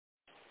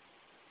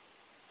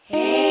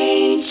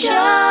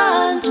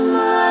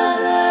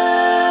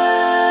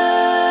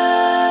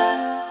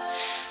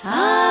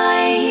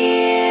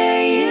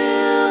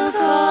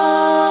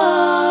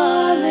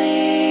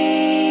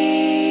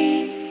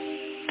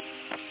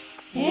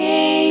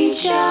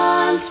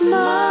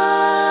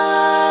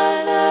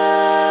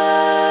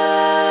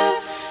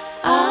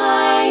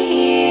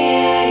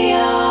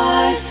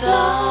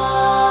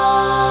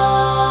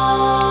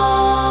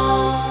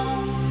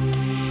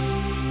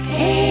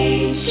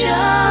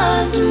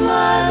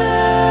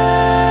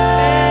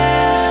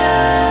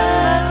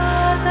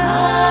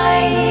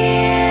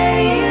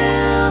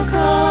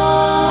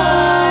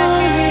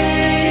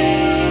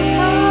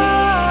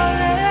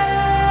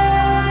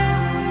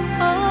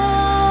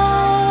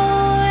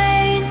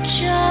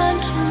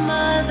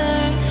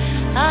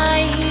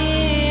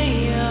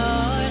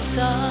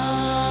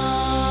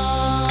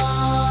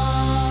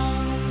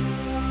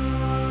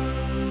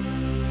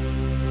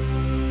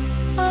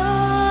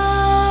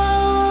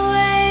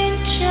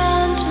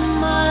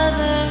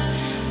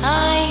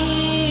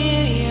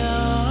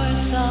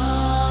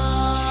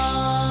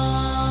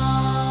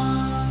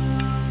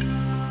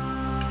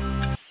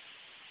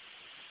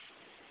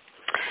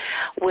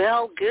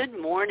Well, good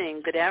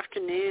morning, good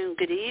afternoon,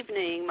 good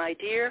evening, my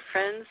dear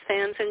friends,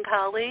 fans, and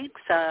colleagues.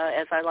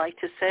 As I like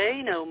to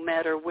say, no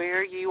matter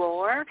where you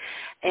are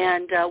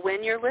and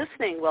when you're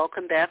listening,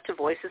 welcome back to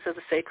Voices of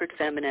the Sacred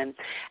Feminine.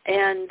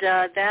 And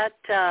that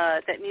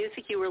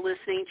music you were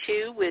listening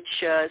to, which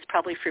is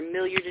probably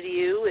familiar to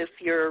you if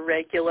you're a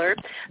regular,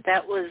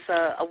 that was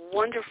a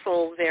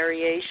wonderful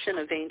variation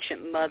of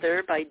Ancient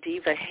Mother by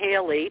Diva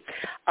Haley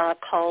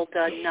called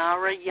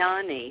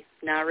Narayani.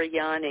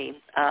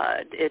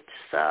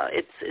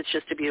 It's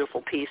just a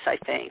beautiful piece, I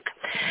think.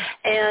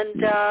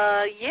 And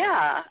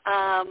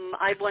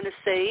I want to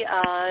say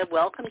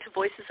welcome to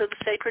Voices of the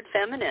Sacred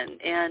Feminine.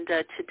 And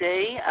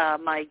today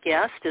my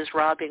guest is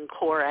Robin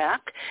Corak.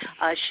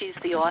 She's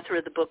the author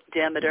of the book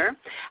Demeter.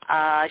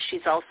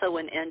 She's also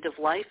an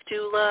end-of-life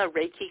doula, a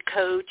Reiki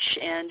coach,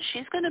 and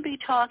she's going to be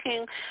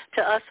talking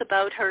to us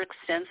about her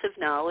extensive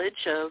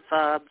knowledge of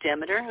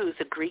Demeter, who's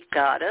a Greek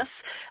goddess.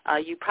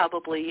 You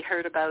probably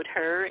heard about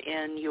her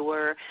in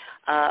your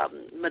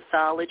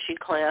mythology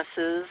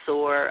classes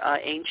or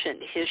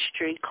ancient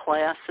history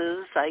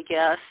classes, I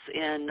guess,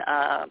 in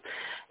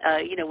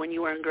when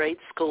you were in grade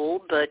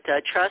school. But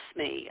trust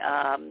me,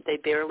 they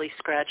barely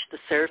scratched the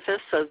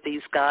surface of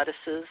these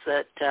goddesses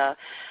that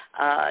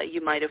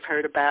you might have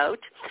heard about.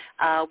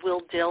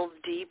 We'll delve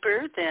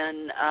deeper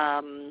than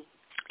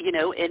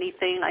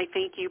anything I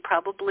think you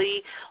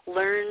probably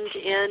learned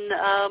in,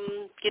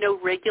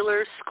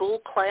 regular school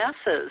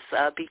classes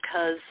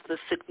because the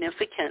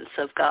significance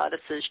of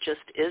goddesses just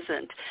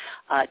isn't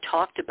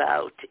talked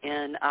about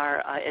in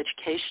our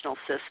educational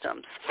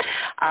systems.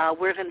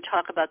 We're going to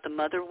talk about the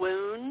mother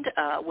wound,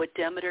 what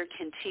Demeter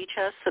can teach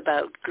us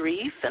about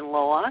grief and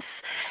loss,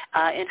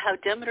 and how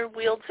Demeter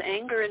wields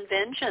anger and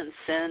vengeance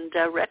and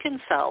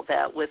reconcile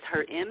that with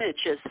her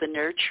image as the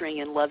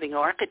nurturing and loving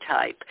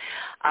archetype.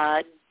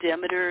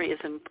 Demeter is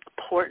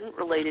important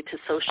related to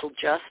social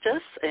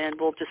justice, and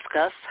we'll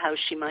discuss how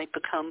she might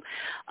become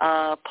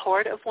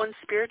part of one's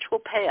spiritual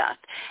path.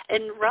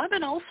 And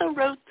Robin also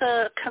wrote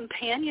the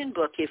companion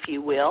book, if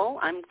you will.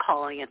 I'm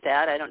calling it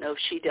that. I don't know if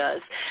she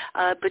does.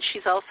 But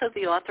she's also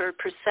the author of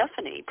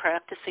Persephone,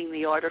 Practicing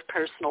the Art of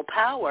Personal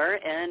Power.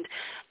 And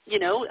you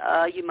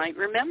might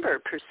remember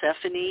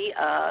Persephone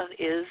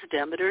is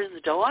Demeter's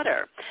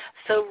daughter.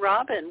 So,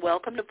 Robin,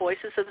 welcome to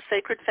Voices of the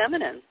Sacred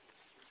Feminine.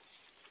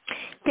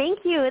 Thank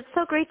you. It's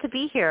so great to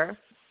be here.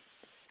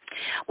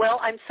 Well,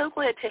 I'm so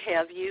glad to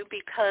have you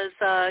because,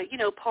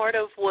 part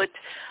of what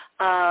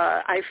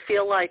I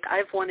feel like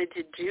I've wanted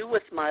to do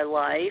with my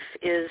life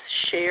is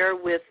share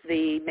with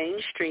the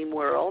mainstream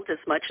world as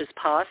much as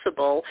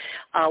possible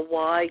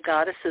why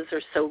goddesses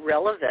are so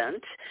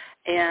relevant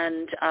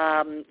and,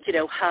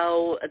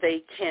 how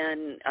they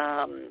can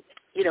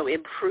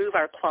improve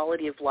our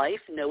quality of life,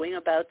 knowing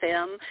about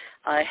them,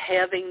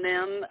 having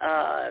them,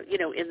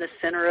 in the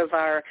center of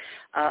our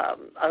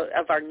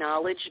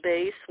knowledge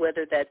base,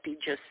 whether that be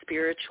just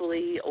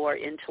spiritually or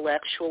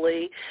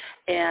intellectually.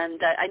 And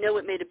I know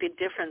it made a big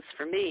difference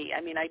for me.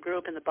 I mean, I grew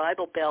up in the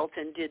Bible Belt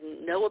and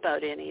didn't know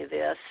about any of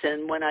this.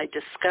 And when I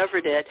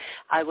discovered it,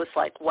 I was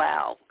like,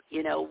 wow.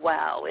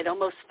 Wow, it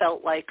almost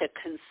felt like a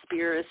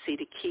conspiracy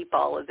to keep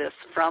all of this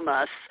from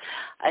us.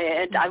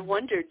 And I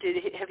wondered,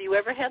 have you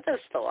ever had those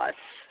thoughts?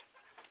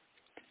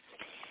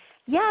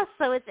 Yeah,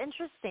 so it's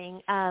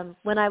interesting.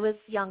 When I was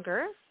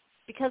younger,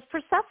 because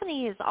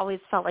Persephone has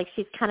always felt like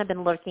she's kind of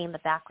been lurking in the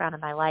background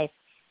of my life.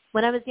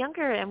 When I was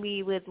younger and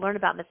we would learn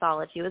about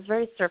mythology, it was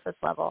very surface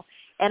level.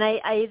 And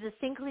I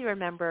distinctly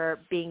remember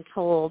being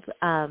told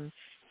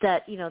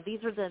that,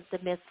 these were the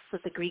myths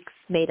that the Greeks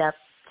made up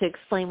to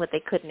explain what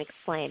they couldn't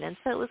explain. And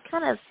so it was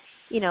kind of,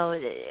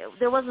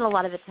 there wasn't a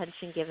lot of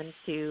attention given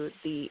to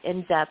the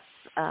in-depth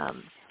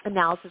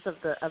analysis of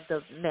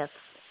the myths.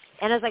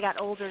 And as I got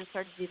older and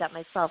started to do that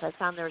myself, I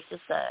found there was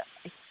just a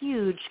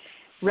huge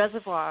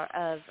reservoir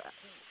of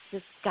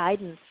just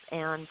guidance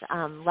and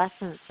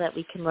lessons that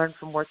we can learn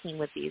from working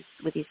with these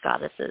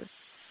goddesses.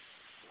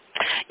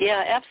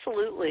 Yeah,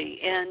 absolutely.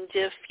 And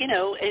if,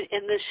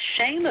 and the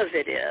shame of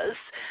it is,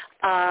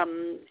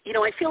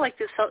 I feel like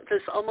this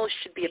almost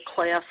should be a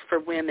class for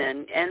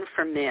women and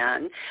for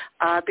men,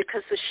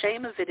 because the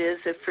shame of it is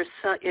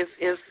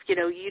if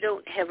you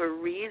don't have a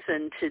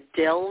reason to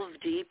delve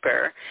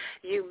deeper,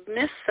 you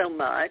miss so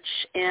much,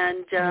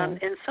 and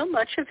so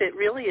much of it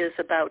really is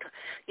about,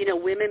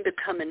 women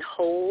becoming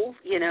whole,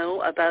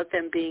 about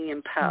them being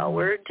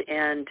empowered,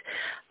 and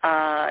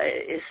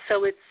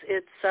so it's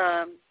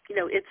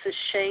a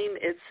shame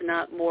it's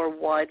not more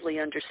widely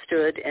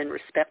understood and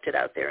respected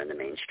out there in the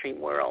mainstream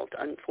world,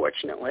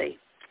 unfortunately.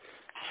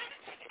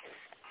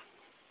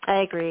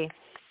 I agree.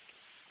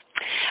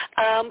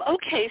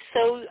 Okay,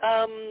 so,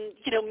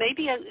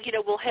 maybe,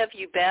 we'll have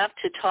you back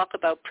to talk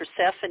about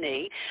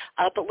Persephone,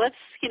 but let's,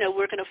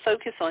 we're going to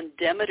focus on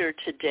Demeter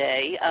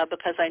today,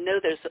 because I know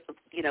there's,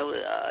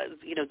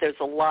 there's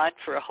a lot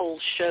for a whole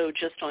show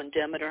just on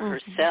Demeter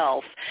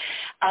herself.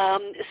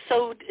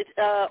 So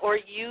are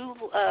you,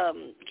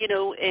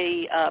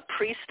 a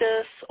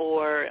priestess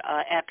or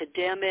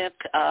academic?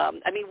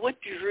 What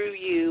drew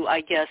you,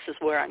 I guess is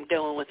where I'm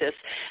going with this,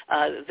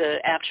 the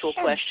actual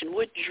question,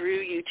 what drew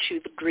you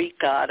to the Greek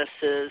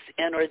goddesses,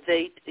 and are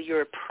they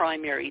your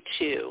primary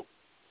two?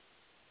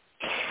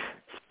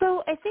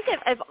 So I think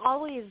I've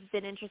always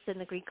been interested in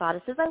the Greek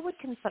goddesses. I would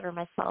consider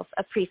myself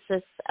a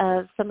priestess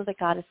of some of the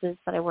goddesses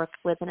that I worked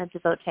with and a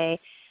devotee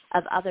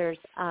of others.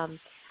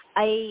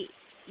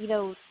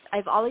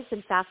 I've always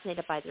been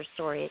fascinated by their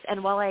stories.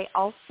 And while I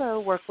also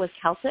work with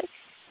Celtic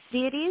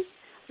deities,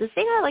 the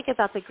thing I like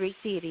about the Greek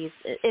deities,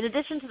 in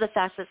addition to the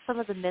fact that some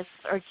of the myths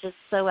are just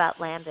so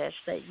outlandish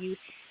that you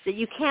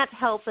can't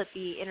help but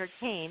be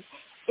entertained,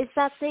 is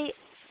that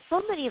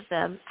so many of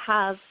them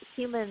have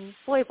human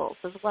foibles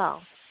as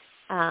well.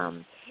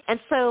 And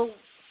so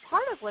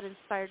part of what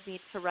inspired me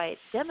to write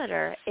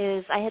Demeter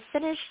is I had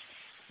finished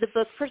the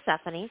book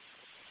Persephone,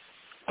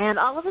 and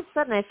all of a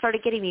sudden I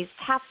started getting these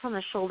taps on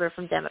the shoulder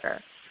from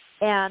Demeter.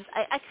 And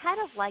I kind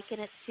of liken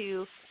it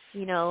to,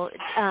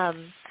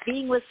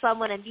 being with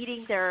someone and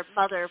meeting their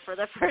mother for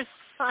the first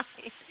time.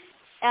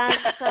 And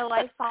so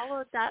I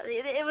followed that.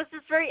 It was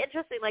just very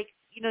interesting,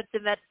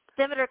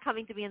 Demeter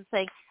coming to me and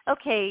saying,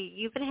 okay,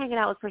 you've been hanging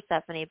out with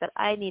Persephone, but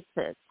I need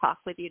to talk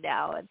with you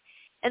now.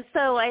 And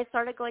so I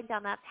started going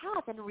down that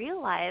path and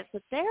realized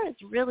that there is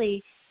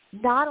really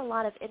not a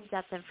lot of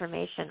in-depth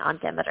information on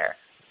Demeter.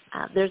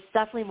 There's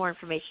definitely more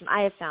information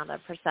I have found on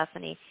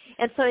Persephone.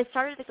 And so I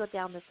started to go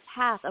down this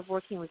path of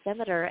working with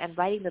Demeter and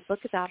writing the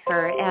book about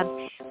her.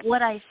 And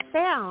what I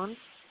found,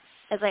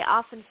 as I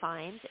often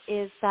find,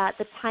 is that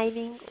the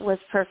timing was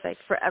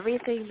perfect for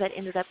everything that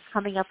ended up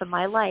coming up in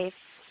my life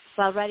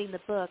while writing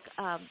the book.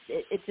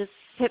 It just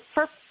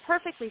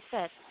perfectly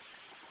fit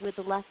with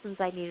the lessons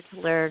I needed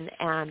to learn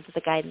and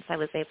the guidance I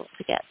was able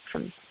to get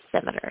from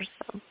Demeter.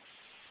 So.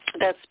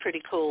 That's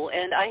pretty cool.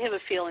 And I have a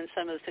feeling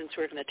some of the things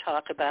we're going to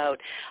talk about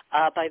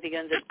by the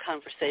end of the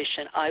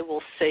conversation, I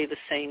will say the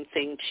same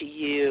thing to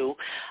you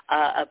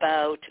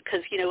about,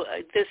 because,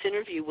 this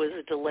interview was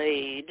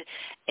delayed,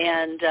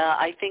 and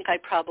I think I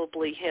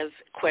probably have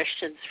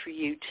questions for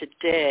you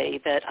today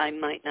that I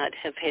might not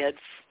have had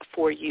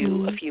for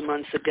you a few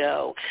months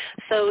ago.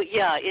 So,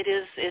 yeah, it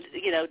is,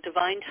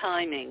 divine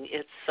timing.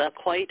 It's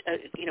quite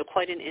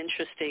an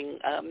interesting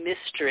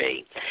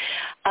mystery.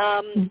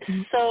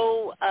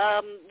 So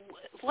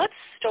let's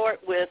start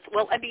with,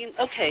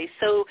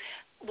 so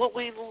what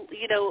we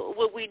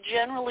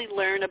generally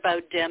learn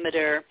about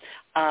Demeter,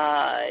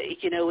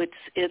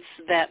 it's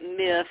that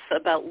myth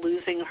about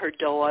losing her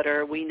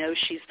daughter. We know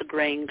she's the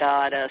grain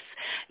goddess.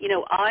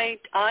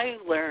 I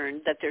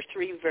learned that there are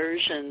three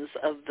versions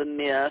of the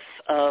myth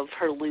of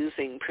her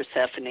losing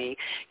Persephone.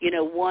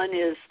 One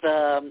is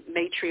the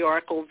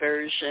matriarchal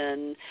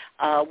version,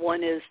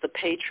 one is the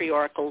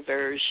patriarchal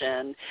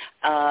version,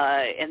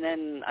 and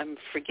then I'm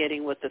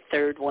forgetting what the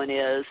third one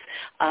is.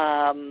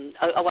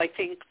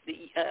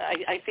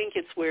 I think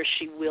it's where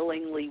she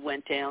willingly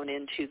went down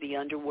into the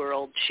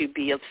underworld to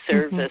be of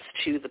service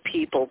to the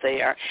people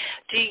there.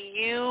 Do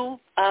you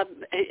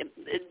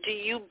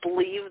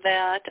believe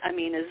that?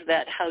 Is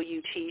that how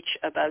you teach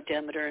about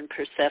Demeter and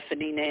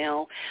Persephone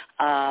now?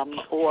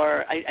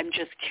 Or I'm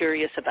just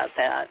curious about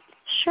that.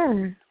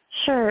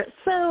 Sure.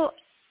 So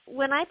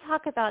when I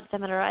talk about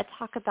Demeter, I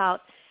talk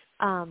about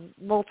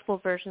multiple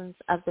versions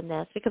of the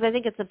myth because I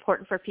think it's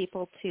important for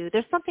people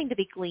there's something to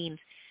be gleaned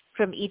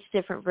from each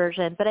different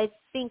version. But I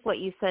think what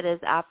you said is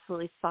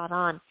absolutely spot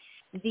on.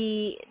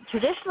 The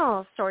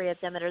traditional story of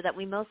Demeter that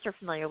we most are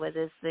familiar with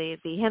is the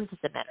hymn to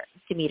Demeter,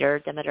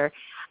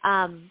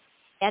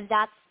 and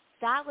that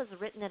was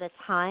written at a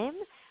time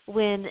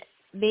when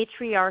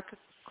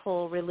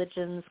matriarchal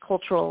religions,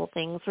 cultural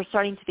things were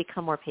starting to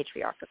become more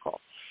patriarchal.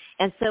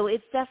 And so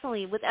it's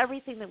definitely, with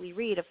everything that we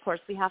read, of course,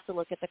 we have to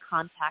look at the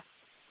context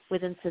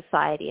within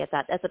society at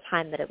the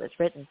time that it was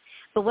written.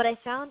 But what I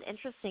found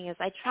interesting is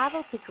I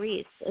traveled to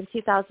Greece in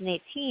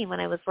 2018 when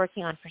I was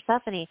working on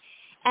Persephone,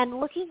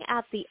 and looking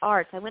at the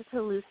art, I went to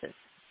Eleusis,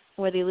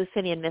 where the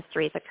Eleusinian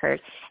mysteries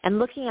occurred. And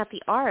looking at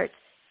the art,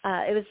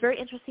 it was very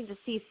interesting to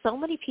see so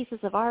many pieces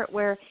of art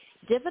where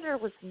Demeter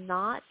was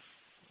not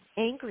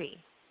angry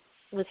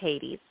with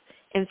Hades.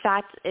 In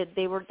fact,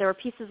 there were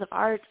pieces of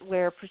art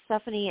where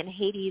Persephone and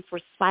Hades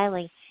were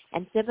smiling,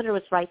 and Demeter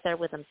was right there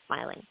with them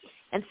smiling.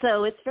 And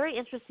so it's very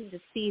interesting to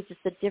see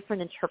just the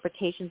different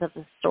interpretations of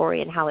the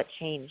story and how it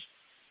changed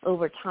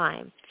over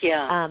time.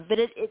 Yeah. But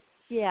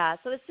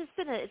so it's just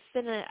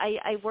been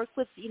I work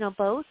with,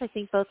 both. I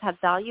think both have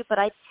value, but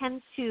I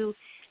tend to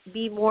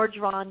be more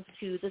drawn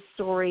to the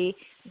story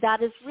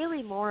that is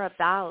really more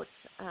about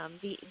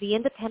the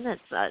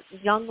independence,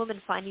 young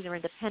women finding their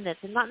independence,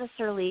 and not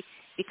necessarily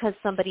because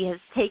somebody has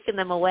taken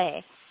them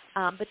away,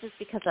 but just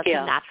because that's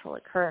a natural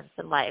occurrence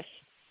in life.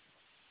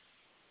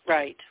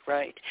 Right,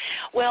 right.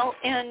 Well,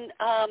 and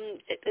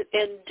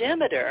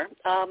Demeter,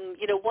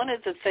 one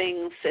of the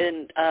things,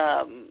 and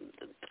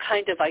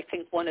kind of, I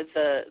think, one of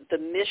the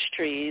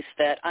mysteries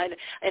that I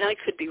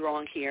could be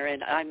wrong here,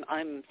 and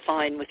I'm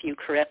fine with you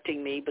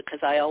correcting me because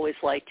I always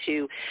like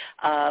to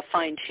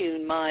fine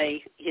tune my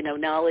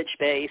knowledge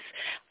base.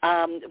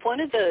 One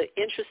of the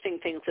interesting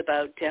things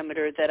about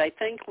Demeter that I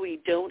think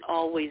we don't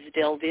always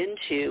delve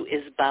into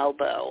is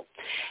Balbo,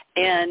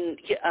 and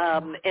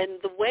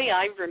the way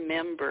I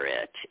remember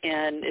it.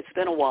 And it's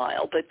been a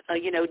while, but,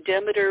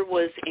 Demeter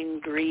was in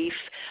grief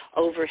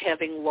over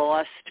having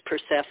lost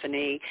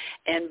Persephone,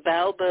 and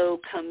Balbo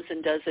comes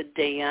and does a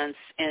dance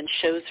and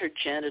shows her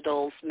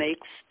genitals,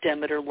 makes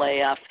Demeter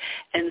laugh,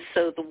 and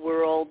so the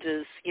world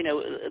is,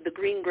 the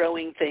green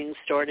growing things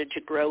started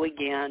to grow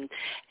again.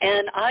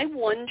 And I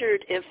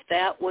wondered if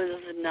that was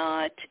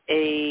not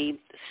a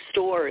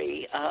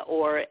story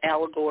or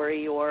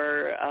allegory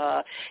or,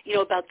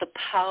 about the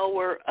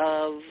power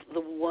of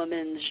the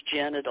woman's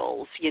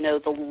genitals,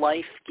 the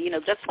life,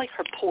 that's like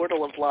her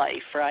portal of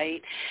life,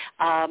 right?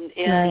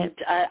 And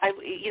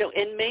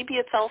and maybe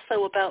it's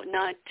also about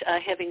not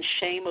having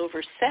shame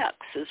over sex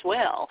as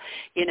well,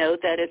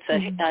 that it's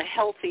a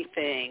healthy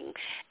thing.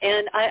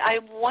 And I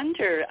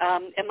wonder,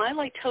 am I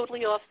like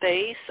totally off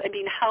base? I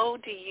mean, how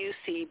do you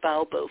see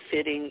Balbo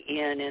fitting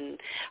in, and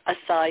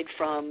aside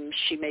from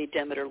she made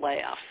Demeter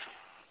laugh?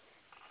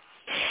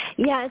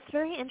 Yeah, it's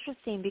very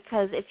interesting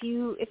because if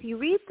you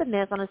read the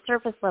myth on a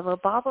surface level,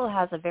 Balbo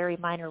has a very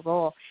minor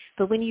role.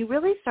 But when you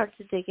really start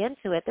to dig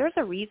into it, there's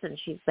a reason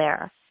she's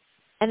there.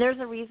 And there's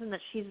a reason that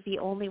she's the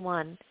only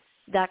one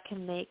that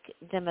can make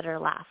Demeter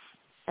laugh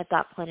at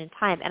that point in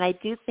time. And I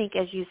do think,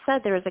 as you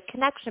said, there is a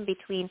connection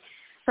between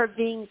her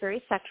being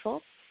very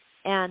sexual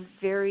and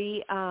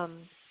very,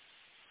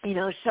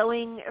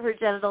 showing her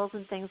genitals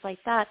and things like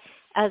that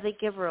as a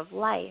giver of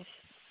life,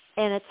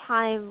 in a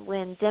time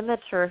when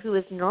Demeter, who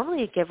is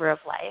normally a giver of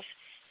life,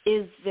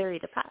 is very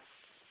depressed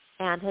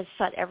and has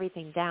shut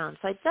everything down.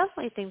 So I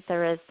definitely think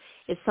there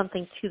is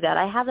something to that.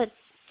 I haven't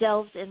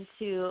delved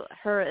into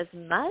her as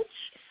much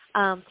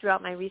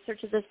throughout my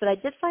research of this, but I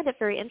did find it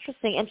very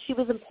interesting. And she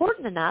was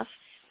important enough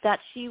that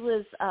she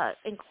was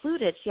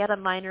included. She had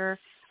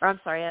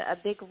a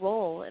big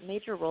role, a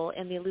major role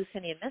in the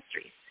Eleusinian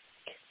mysteries.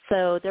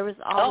 So there was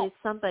always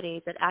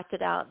somebody that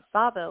acted out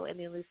Balbo in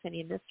the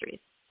Eleusinian mysteries.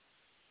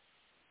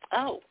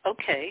 Oh,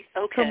 okay.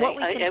 From what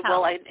we can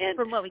tell.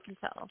 From what we can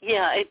tell.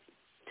 Yeah.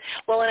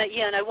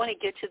 And I want to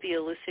get to the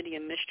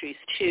Eleusinian mysteries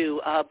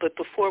too. But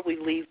before we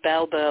leave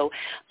Balbo,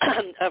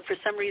 for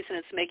some reason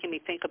it's making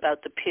me think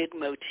about the pig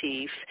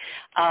motif.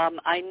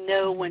 I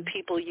know when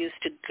people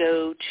used to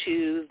go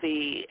to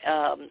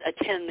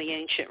attend the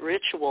ancient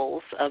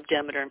rituals of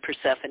Demeter and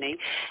Persephone,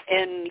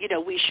 and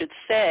we should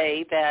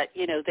say that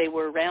they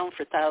were around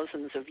for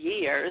thousands of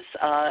years,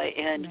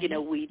 and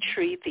we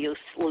treat the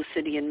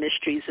Eleusinian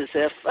mysteries as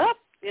if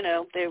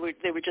they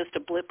were just a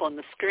blip on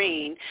the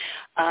screen.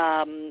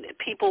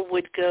 People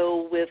would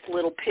go with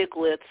little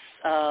piglets,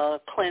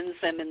 cleanse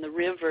them in the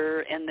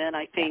river, and then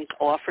I think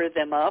offer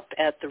them up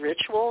at the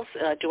rituals.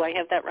 Do I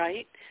have that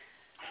right?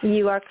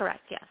 You are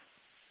correct, yes.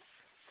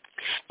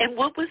 And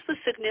what was the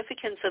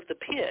significance of the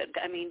pig?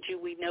 I mean, do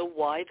we know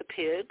why the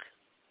pig?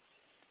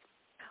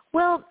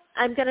 Well,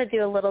 I'm going to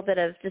do a little bit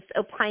of just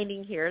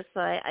opining here,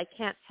 so I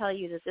can't tell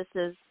you that this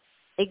is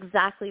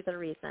exactly the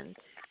reason.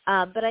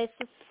 But I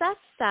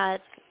suspect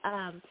that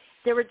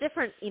there were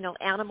different,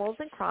 animals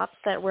and crops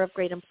that were of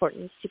great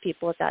importance to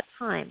people at that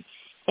time.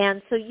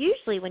 And so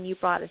usually when you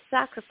brought a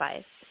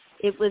sacrifice,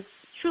 it was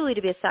truly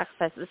to be a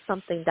sacrifice. It was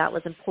something that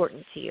was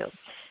important to you.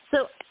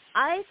 So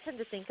I tend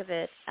to think of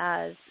it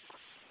as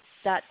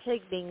that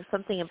pig being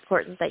something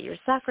important that you're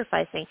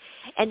sacrificing.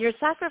 And you're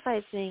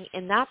sacrificing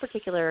in that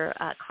particular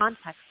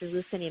context, the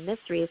Eleusinian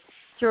mysteries,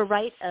 through a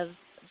rite of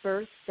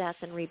birth, death,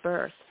 and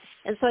rebirth.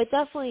 And so I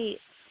definitely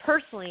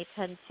personally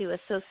tend to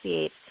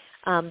associate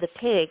the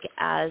pig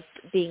as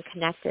being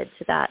connected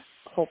to that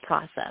whole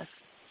process.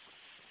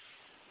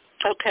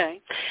 Okay.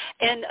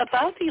 And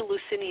about the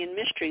Eleusinian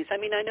mysteries, I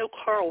mean, I know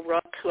Carl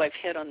Ruck, who I've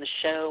had on the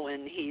show,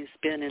 and he's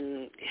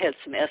had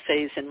some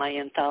essays in my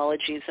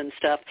anthologies and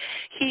stuff.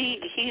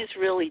 He's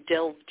really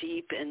delved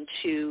deep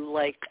into,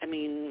 like, I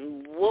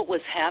mean, what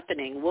was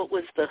happening? What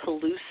was the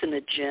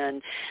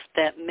hallucinogen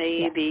that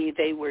maybe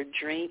they were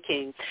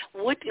drinking?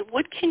 What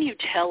can you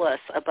tell us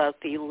about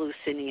the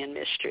Eleusinian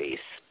mysteries?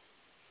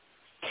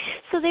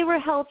 So they were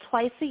held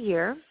twice a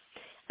year.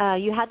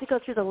 You had to go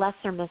through the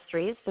lesser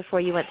mysteries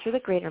before you went through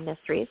the greater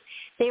mysteries.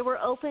 They were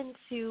open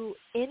to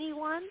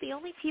anyone. The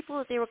only people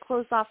that they were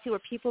closed off to were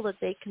people that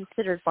they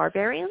considered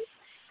barbarians,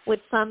 which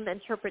some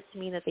interpret to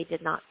mean that they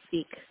did not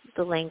speak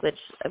the language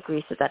of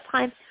Greece at that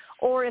time,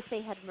 or if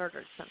they had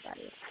murdered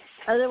somebody.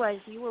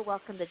 Otherwise, you were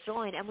welcome to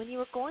join. And when you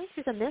were going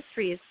through the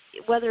mysteries,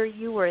 whether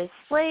you were a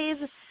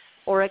slave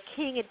or a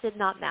king, it did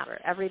not matter.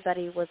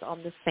 Everybody was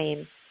on the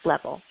same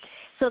level.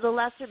 So the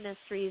lesser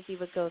mysteries you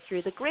would go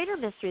through. The greater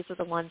mysteries are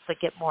the ones that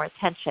get more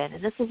attention,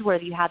 and this is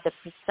where you had the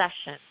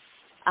procession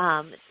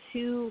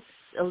to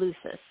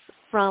Eleusis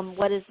from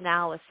what is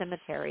now a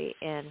cemetery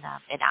in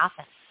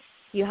Athens.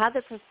 You had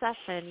the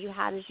procession. You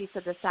had, as you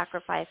said, the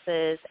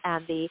sacrifices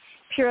and the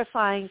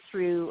purifying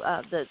through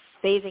the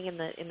bathing in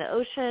the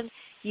ocean.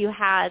 You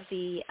had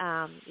you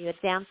had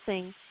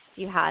dancing.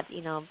 You had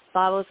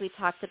babos we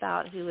talked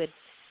about who would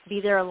be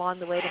there along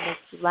the way to make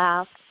you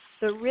laugh.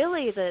 But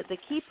really, the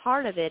key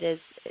part of it is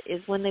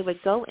when they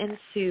would go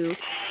into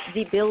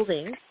the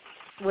buildings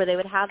where they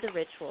would have the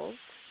rituals,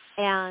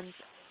 and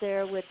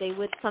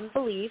some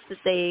believe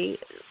that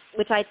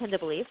which I tend to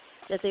believe,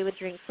 that they would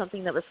drink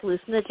something that was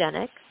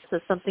hallucinogenic, so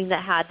something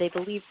that had, they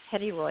believed,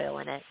 pennyroyal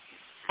in it.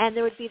 And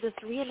there would be this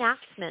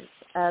reenactment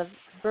of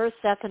birth,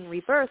 death, and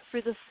rebirth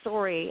through the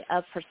story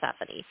of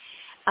Persephone.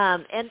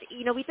 And,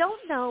 we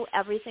don't know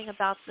everything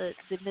about the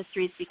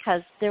mysteries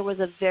because there was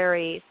a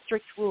very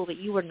strict rule that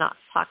you were not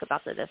to talk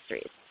about the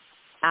mysteries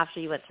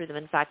after you went through them.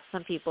 In fact,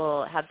 some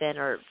people have been,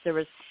 or there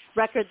was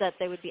record that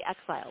they would be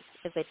exiled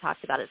if they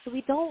talked about it. So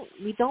we don't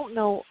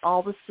know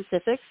all the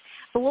specifics.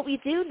 But what we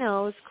do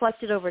know is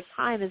collected over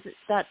time is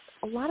that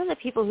a lot of the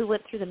people who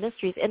went through the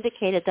mysteries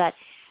indicated that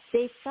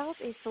they felt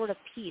a sort of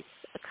peace,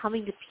 a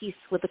coming to peace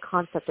with the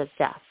concept of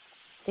death.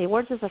 They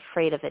weren't as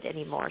afraid of it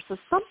anymore. So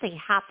something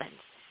happened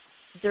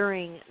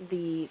during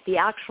the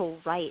actual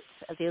rites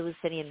of the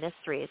Eleusinian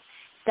mysteries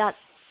that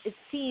it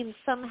seems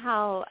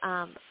somehow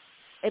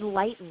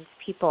enlightened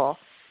people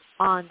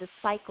on the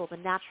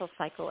natural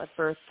cycle of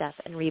birth, death,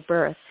 and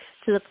rebirth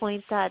to the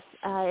point that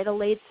it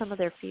allayed some of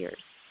their fears.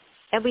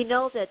 And we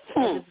know that it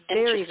was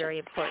very, very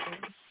important.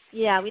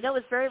 Yeah, we know it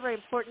was very, very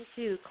important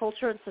to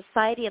culture and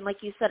society, and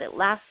like you said, it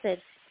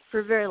lasted for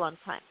a very long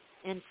time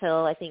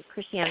until I think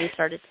Christianity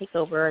started to take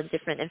over and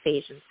different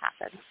invasions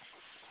happened.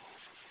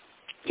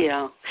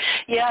 Yeah,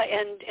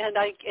 and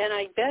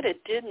I bet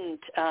it didn't.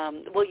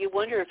 Well, you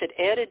wonder if it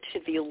added to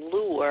the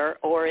allure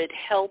or it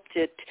helped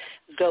it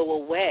go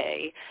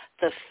away.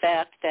 The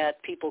fact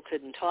that people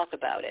couldn't talk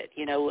about it,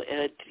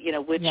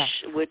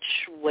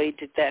 which way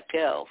did that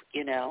go?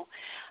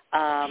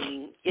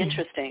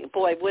 Interesting.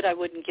 Boy, I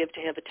wouldn't give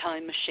to have a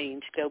time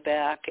machine to go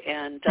back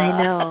and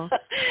I know.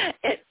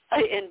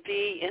 and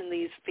be in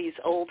these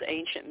old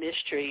ancient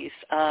mysteries.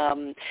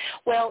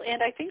 Well,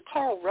 and I think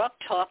Carl Ruck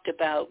talked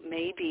about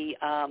maybe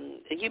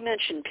you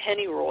mentioned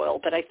pennyroyal,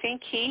 but I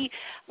think he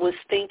was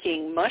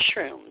thinking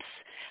mushrooms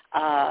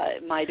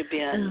might have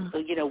been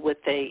what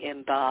they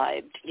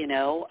imbibed.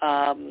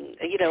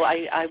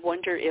 I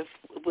wonder if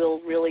we'll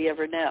really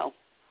ever know.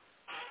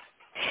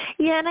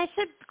 Yeah, and I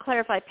should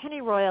clarify,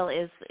 pennyroyal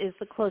is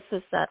the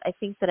closest that I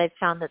think that I've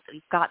found that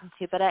we've gotten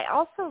to. But I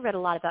also read a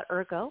lot about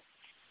ergo,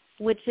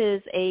 which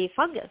is a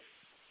fungus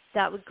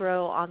that would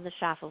grow on the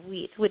chaff of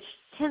wheat, which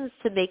tends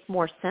to make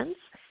more sense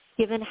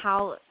given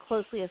how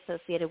closely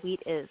associated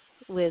wheat is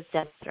with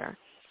Demeter.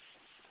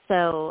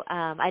 So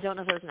I don't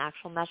know if it was an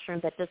actual mushroom,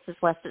 but this is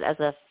listed as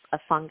a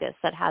fungus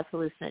that has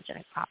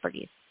hallucinogenic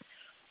properties.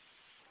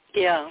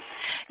 Yeah,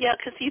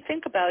 because you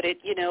think about it,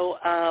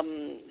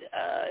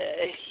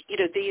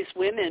 these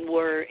women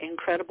were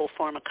incredible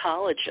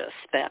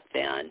pharmacologists back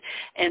then,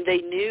 and they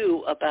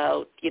knew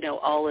about,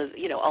 all of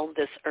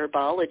this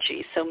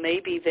herbology. So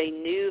maybe they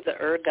knew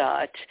the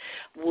ergot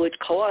would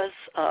cause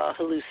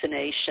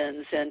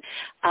hallucinations. And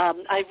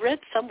I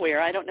read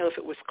somewhere, I don't know if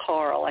it was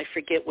Carl, I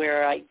forget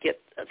where I get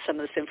some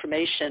of this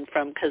information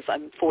from because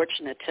I'm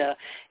fortunate to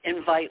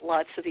invite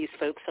lots of these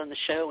folks on the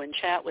show and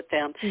chat with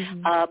them.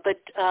 Mm-hmm. But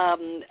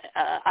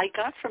I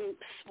got from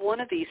one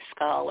of these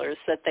scholars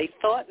that they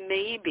thought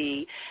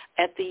maybe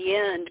at the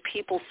end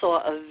people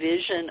saw a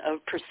vision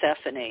of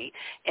Persephone.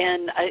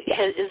 And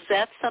is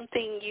that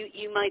something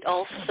you might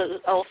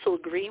also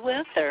agree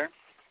with? Or?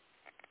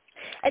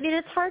 I mean,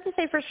 it's hard to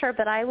say for sure,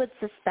 but I would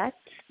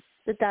suspect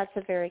that that's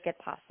a very good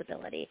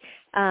possibility,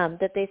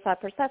 that they saw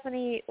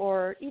Persephone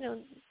or,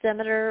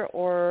 Demeter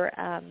or,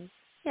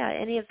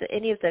 any of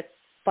the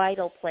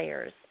vital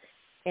players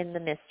in the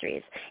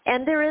mysteries.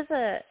 And there is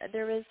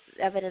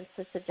evidence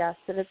to suggest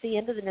that at the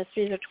end of the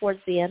mysteries or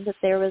towards the end that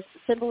there was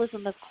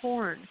symbolism of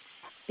corn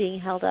being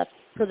held up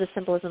for the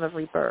symbolism of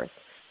rebirth.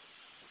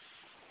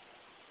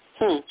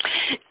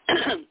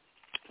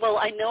 Well,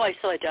 I know I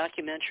saw a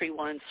documentary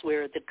once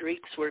where the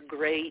Greeks were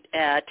great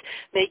at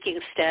making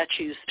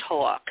statues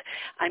talk.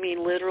 I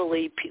mean,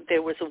 literally,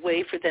 there was a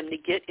way for them to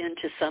get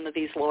into some of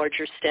these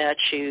larger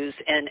statues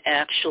and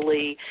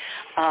actually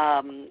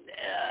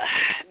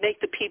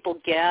make the people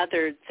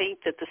gathered think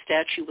that the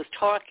statue was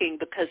talking,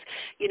 because,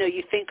 you know,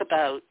 you think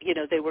about, you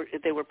know,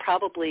 they were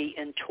probably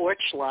in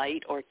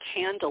torchlight or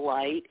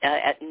candlelight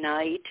at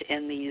night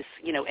in these,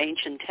 you know,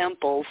 ancient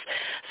temples,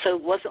 so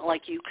it wasn't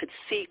like you could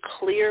see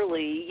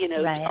clearly, you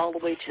know, Right. all the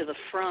way to the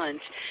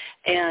front.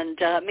 And,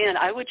 man,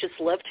 I would just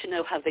love to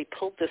know how they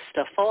pulled this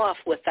stuff off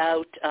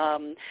without,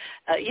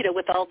 you know,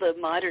 with all the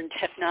modern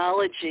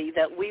technology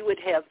that we would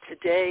have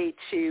today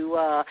to,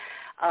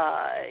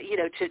 you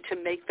know, to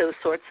make those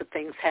sorts of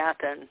things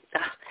happen.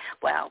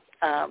 Wow.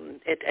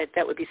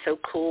 That would be so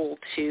cool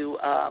to,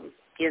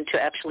 you know,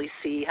 to actually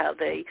see how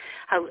they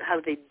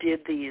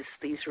did these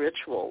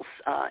rituals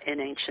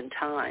in ancient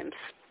times.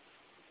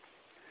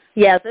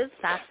 Yeah, it was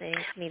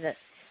fascinating to me that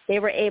they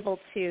were able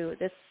to,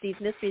 these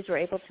mysteries were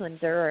able to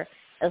endure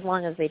as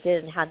long as they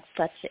did and had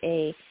such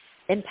a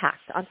impact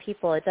on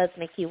people. It does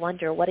make you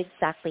wonder what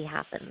exactly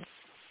happened.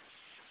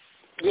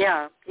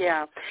 Yeah.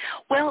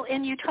 Well,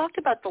 and you talked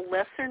about the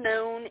lesser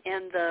known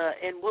and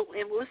what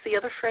was the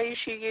other phrase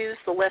you used?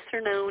 The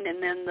lesser known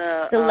and then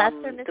the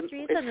lesser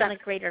mysteries and then the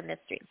greater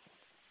mysteries.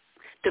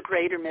 The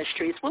greater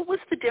mysteries. What was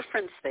the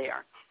difference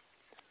there?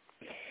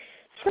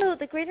 So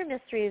the greater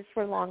mysteries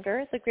were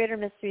longer. The greater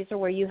mysteries are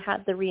where you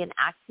had the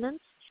reenactments.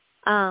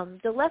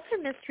 The lesser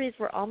mysteries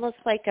were almost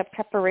like a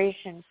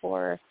preparation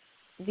for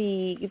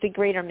the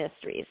greater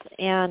mysteries.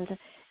 And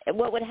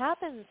what would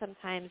happen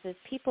sometimes is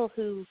people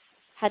who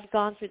had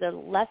gone through the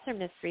lesser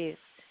mysteries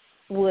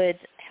would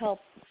help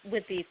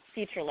with the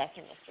future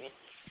lesser mysteries.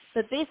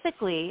 But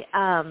basically,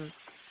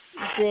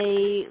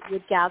 they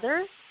would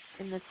gather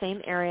in the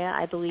same area,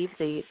 I believe,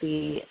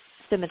 the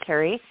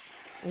cemetery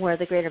where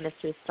the greater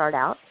mysteries start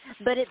out.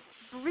 But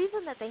the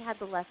reason that they had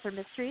the lesser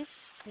mysteries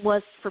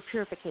was for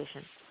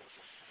purification.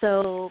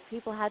 So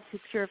people had to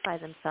purify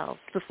themselves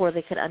before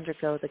they could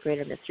undergo the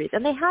greater mysteries.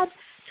 And they had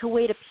to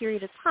wait a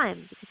period of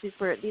time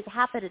because these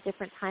happened at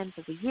different times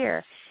of the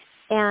year.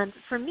 And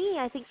for me,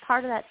 I think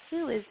part of that,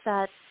 too, is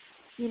that,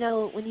 you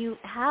know, when you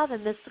have a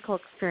mystical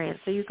experience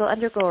or you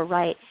undergo a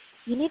rite,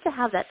 you need to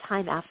have that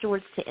time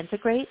afterwards to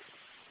integrate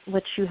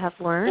what you have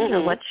learned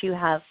or what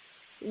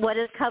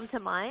has come to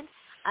mind.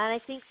 And I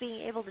think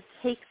being able to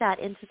take that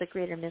into the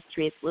greater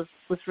mysteries was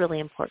really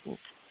important.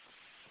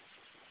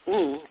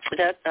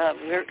 That's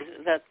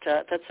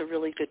a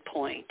really good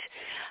point.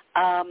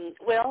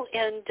 Well,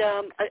 and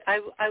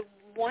I'm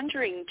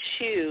wondering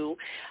too,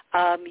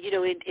 you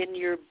know, in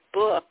your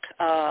book,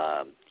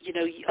 you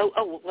know,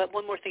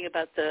 one more thing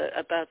about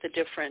the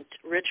different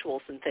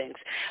rituals and things.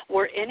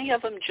 Were any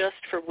of them just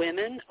for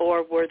women,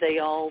 or were they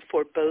all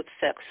for both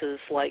sexes,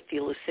 like the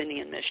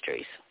Eleusinian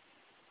mysteries?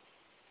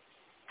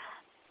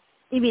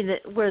 You mean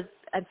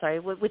I'm sorry,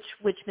 which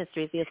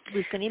mysteries? The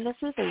Eleusinian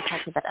mysteries, or are you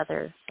talking about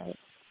other sites?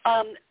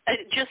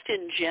 Just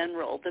in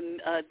general,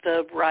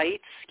 the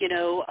rites, you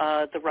know,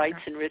 the rites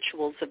and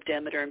rituals of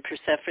Demeter and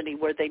Persephone,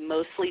 were they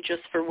mostly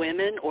just for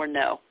women or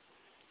no?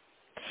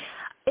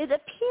 It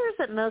appears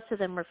that most of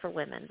them were for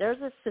women.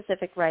 There's a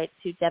specific rite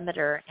to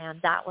Demeter,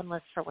 and that one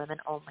was for women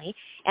only.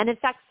 And in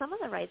fact, some of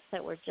the rites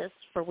that were just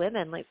for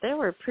women, like there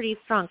were pretty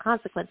strong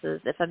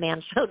consequences if a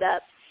man showed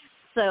up.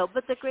 So,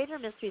 but the greater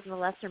mysteries and the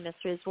lesser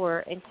mysteries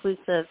were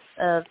inclusive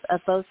of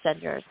both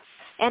genders.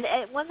 And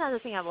one other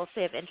thing I will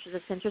say of interest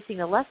that's interesting,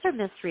 the lesser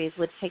mysteries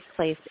would take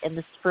place in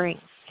the spring,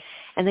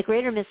 and the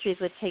greater mysteries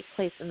would take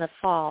place in the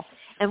fall.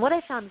 And what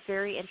I found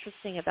very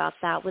interesting about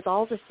that, with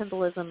all the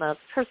symbolism of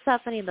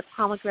Persephone and the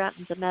pomegranate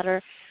and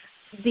Demeter,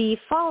 the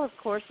fall, of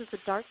course, is a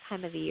dark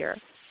time of the year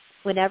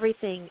when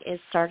everything is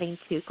starting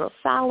to grow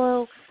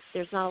fallow.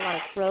 There's not a lot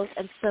of growth,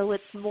 and so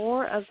it's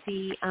more of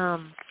the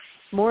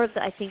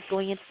I think,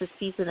 going into the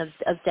season of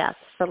death,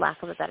 for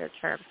lack of a better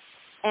term.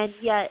 And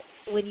yet,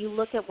 when you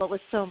look at what was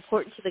so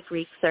important to the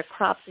Greeks, their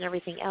crops and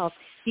everything else,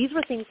 these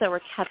were things that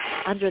were kept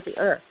under the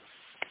earth.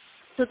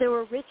 So there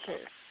were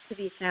riches to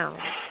be found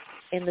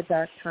in the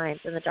dark times,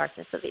 in the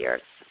darkness of the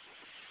earth.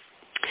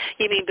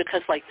 You mean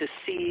because, like, the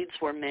seeds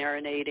were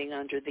marinating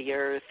under the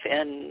earth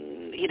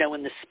and, you know,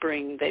 in the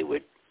spring they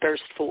would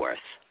burst forth?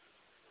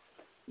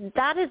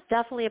 That is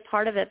definitely a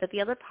part of it, but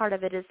the other part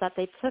of it is that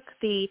they took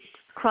the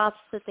crops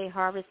that they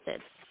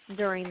harvested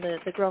during the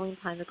growing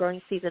time, the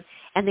growing season,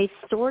 and they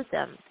stored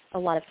them a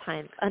lot of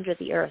times under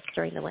the earth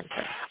during the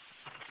winter.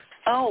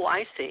 Oh,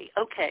 I see.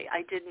 Okay,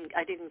 I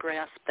didn't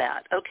grasp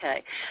that.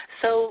 Okay,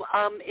 so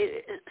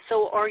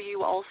so are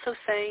you also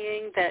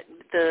saying that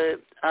the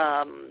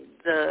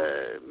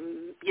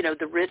you know,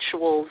 the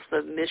rituals,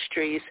 the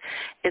mysteries,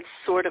 it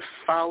sort of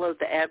followed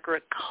the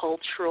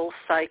agricultural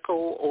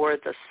cycle or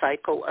the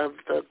cycle of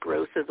the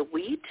growth of the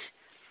wheat?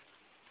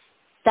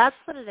 That's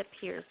what it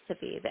appears to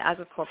be, the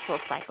agricultural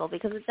cycle,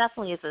 because it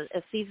definitely is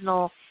a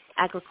seasonal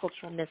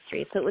agricultural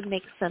mystery. So it would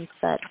make sense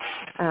that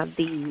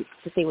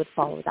that they would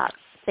follow that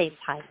same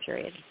time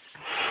period.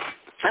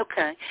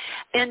 Okay.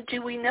 And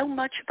do we know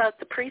much about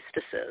the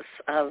priestesses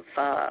of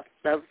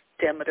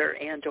Demeter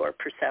and or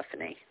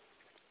Persephone?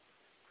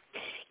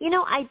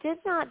 I did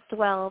not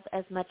dwell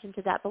as much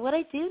into that, but what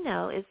I do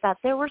know is that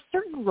there were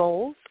certain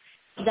roles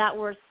that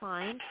were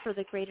assigned for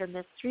the greater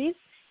mysteries,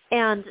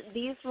 and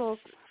these roles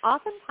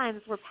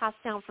oftentimes were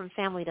passed down from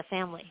family to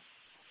family.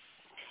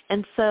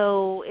 And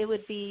so it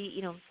would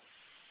be,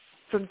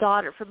 from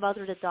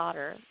mother to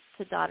daughter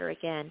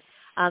again.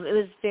 It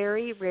was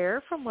very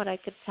rare, from what I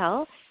could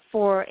tell,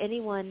 for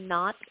anyone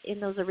not in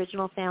those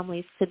original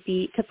families to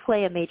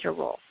play a major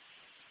role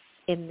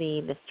in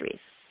the mysteries.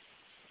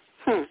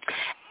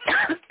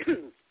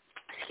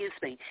 Excuse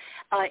me.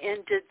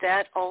 And did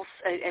that also,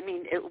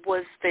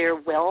 was there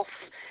wealth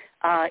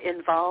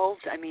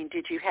involved?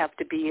 Did you have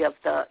to be of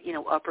the,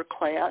 upper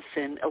class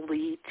and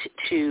elite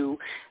to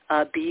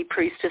be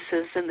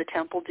priestesses in the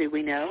temple? Do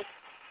we know?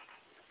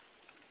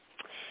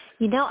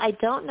 I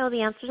don't know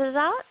the answer to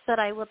that, but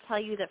I will tell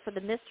you that for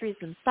the mysteries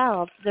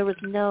themselves, there was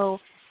no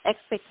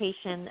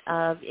expectation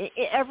of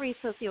every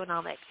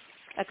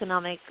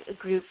economic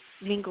group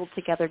mingled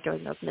together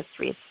during those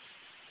mysteries.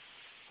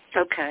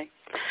 Okay.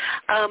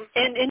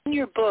 And in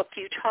your book,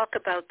 you talk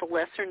about the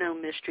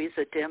lesser-known mysteries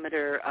of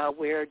Demeter,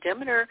 where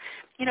Demeter,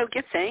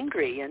 gets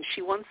angry and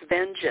she wants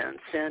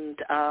vengeance, and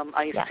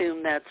I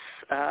assume that's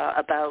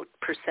about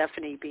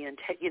Persephone being,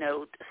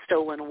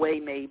 stolen away.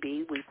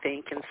 Maybe we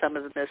think in some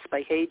of the myths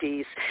by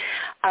Hades.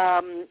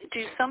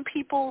 Do some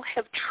people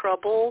have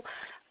trouble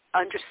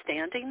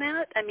understanding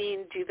that?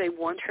 Do they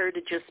want her to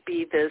just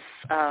be this,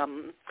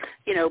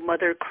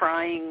 mother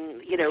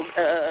crying,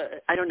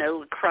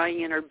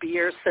 crying in her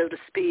beer, so to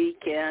speak,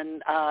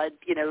 and,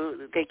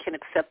 they can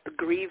accept the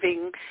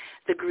grieving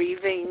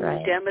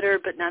right. Demeter,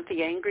 but not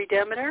the angry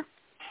Demeter?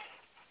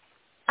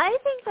 I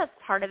think that's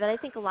part of it. I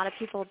think a lot of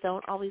people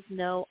don't always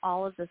know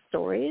all of the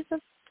stories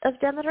of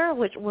Demeter,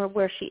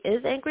 where she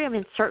is angry.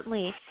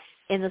 Certainly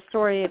in the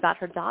story about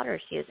her daughter,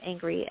 she is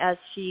angry, as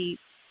she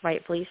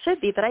rightfully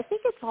should be, but I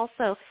think it's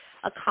also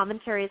a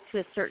commentary to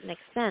a certain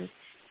extent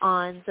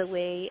on the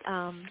way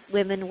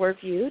women were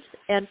viewed,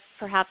 and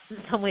perhaps in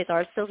some ways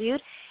are still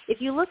viewed. If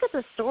you look at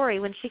the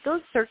story, when she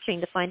goes searching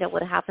to find out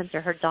what happened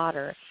to her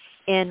daughter,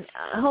 in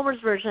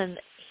Homer's version,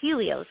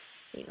 Helios,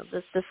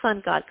 the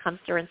sun god, comes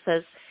to her and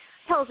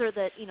tells her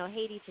that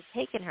Hades had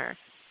taken her,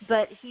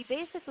 but he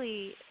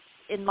basically,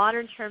 in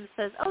modern terms,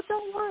 says, "Oh,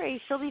 don't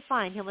worry, she'll be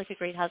fine. He'll make a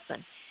great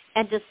husband,"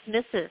 and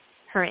dismisses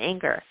her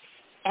anger.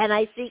 And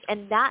I think,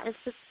 that is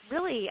just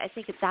really, I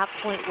think, at that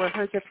point where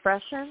her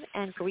depression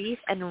and grief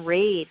and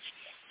rage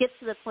gets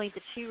to the point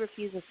that she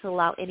refuses to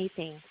allow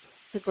anything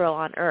to grow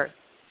on earth.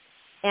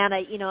 And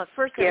at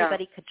first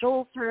everybody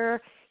cajoles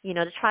her,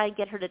 to try and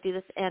get her to do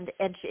this, and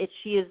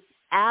she is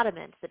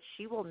adamant that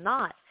she will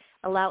not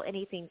allow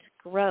anything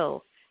to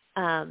grow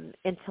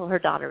until her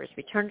daughter is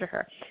returned to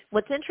her.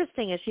 What's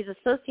interesting is she's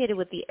associated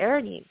with the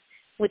Erinyes,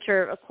 which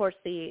are, of course,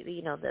 the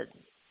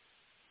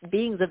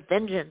beings of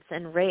vengeance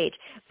and rage.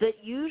 But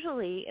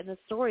usually in the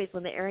stories,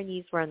 when the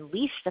Erinyes were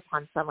unleashed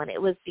upon someone,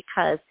 it was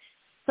because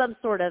some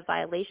sort of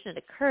violation had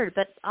occurred,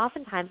 but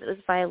oftentimes it was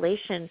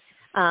violation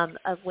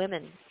of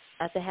women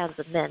at the hands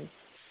of men.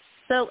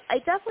 So I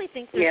definitely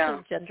think there's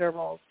some gender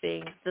roles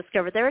being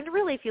discovered there. And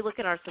really, if you look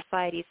at our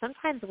society,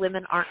 sometimes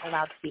women aren't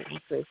allowed to be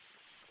angry.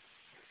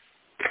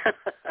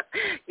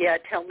 Yeah,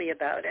 tell me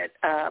about it.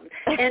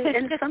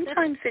 And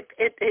sometimes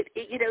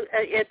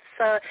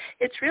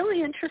it's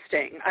really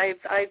interesting.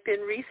 I've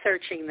been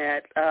researching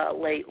that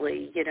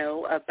lately.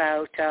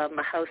 About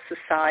how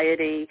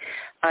society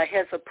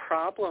has a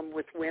problem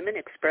with women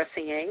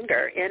expressing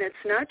anger, and it's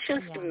not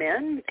just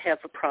men have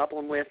a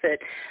problem with it,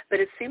 but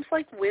it seems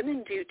like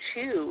women do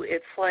too.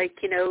 It's like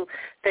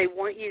they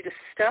want you to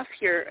stuff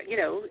your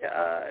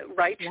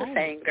righteous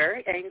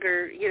anger.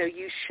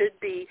 You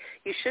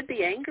should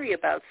be angry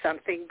about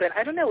something, but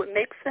I don't know, it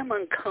makes them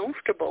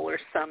uncomfortable or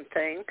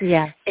something.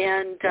 Yeah.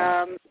 And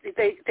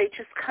they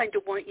just kind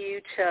of want you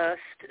to,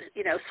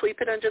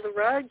 sweep it under the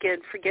rug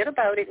and forget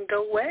about it and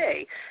go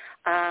away.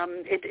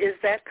 Is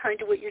that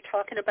kind of what you're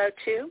talking about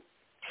too?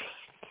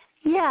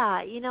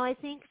 Yeah, I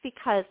think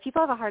because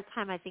people have a hard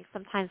time, I think,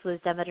 sometimes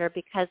with Demeter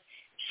because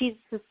she's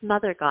this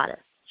mother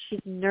goddess.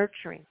 She's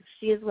nurturing.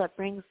 She is what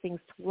brings things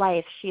to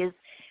life. She is,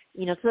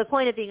 to the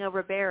point of being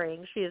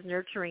overbearing, she is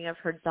nurturing of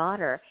her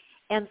daughter.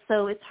 And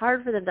so it's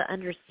hard for them to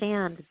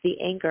understand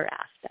the anger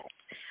aspect.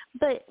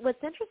 But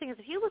what's interesting is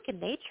if you look in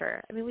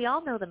nature, we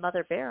all know the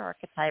mother bear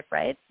archetype,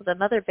 right? So the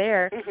mother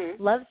bear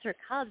loves her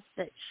cubs,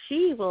 but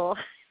you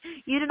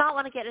do not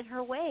want to get in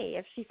her way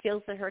if she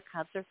feels that her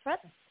cubs are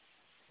threatened.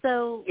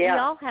 So we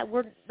all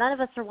none of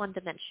us are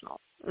one-dimensional.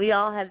 We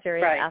all have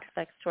various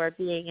aspects to our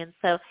being. And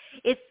so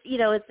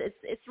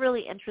it's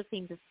really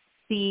interesting to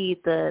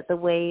see the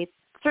way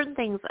certain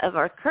things of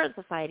our current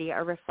society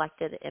are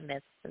reflected in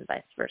myths and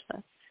vice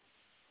versa.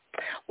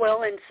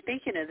 Well, and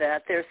speaking of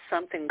that, there's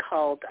something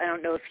called, I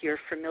don't know if you're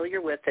familiar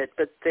with it,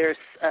 but there's,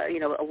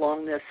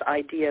 along this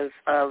idea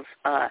of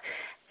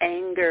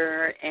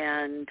anger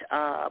and,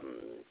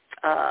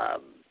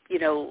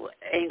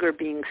 anger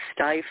being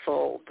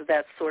stifled,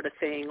 that sort of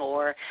thing,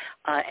 or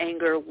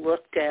anger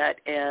looked at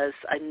as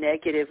a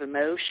negative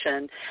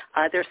emotion,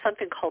 there's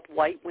something called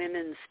white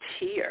women's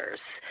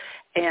tears.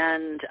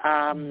 And,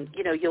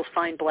 you'll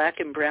find black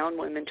and brown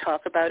women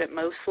talk about it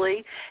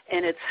mostly,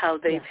 and it's how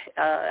they've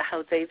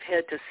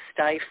had to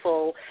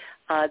stifle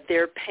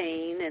their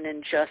pain and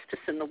injustice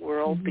in the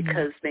world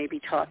because maybe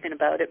talking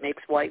about it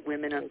makes white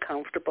women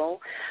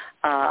uncomfortable,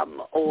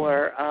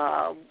 or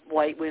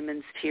white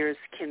women's tears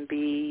can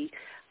be,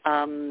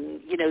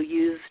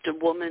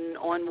 used woman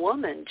on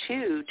woman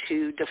too,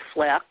 to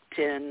deflect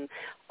and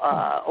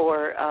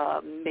or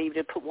maybe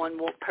to put one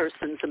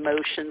person's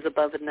emotions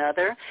above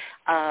another.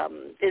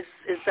 Is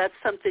that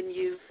something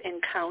you've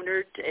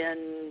encountered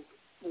in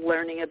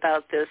learning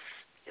about this,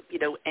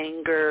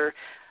 anger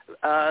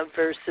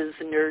versus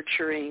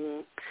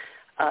nurturing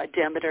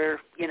Demeter,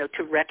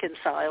 to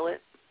reconcile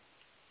it?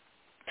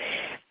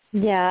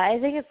 Yeah, I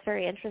think it's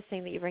very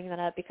interesting that you bring that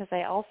up because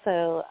I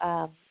also,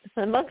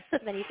 amongst the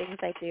many things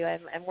I do,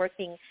 I'm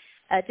working,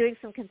 doing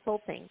some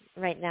consulting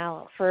right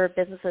now for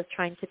businesses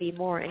trying to be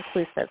more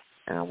inclusive,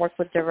 work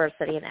with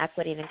diversity and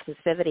equity and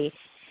inclusivity.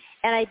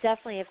 And I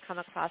definitely have come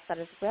across that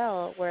as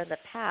well, where in the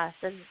past,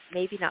 and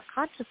maybe not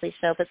consciously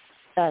so,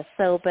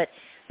 but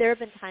there have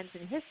been times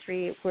in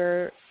history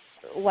where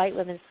white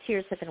women's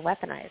tears have been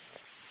weaponized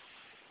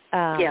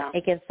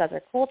against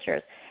other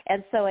cultures.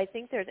 And so I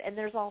think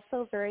there's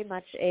also very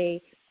much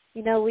I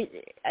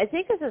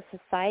think as a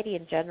society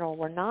in general,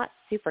 we're not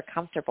super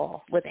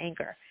comfortable with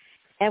anger.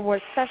 And we're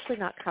especially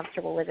not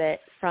comfortable with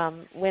it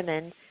from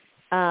women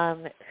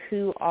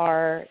who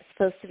are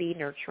supposed to be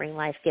nurturing,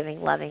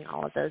 life-giving, loving,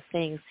 all of those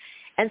things.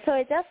 And so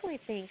I definitely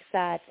think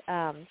that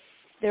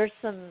there's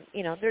some,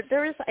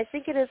 there is, I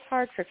think it is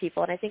hard for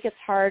people, and I think it's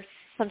hard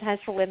sometimes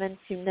for women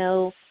to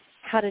know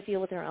how to deal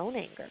with their own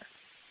anger.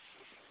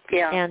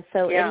 Yeah. And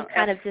so any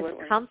kind absolutely. of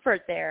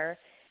discomfort there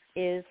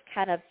is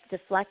kind of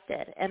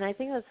deflected. And I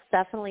think that's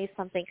definitely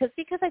something,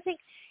 because I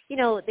think,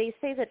 they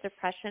say that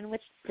depression,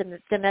 which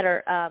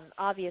Demeter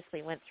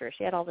obviously went through,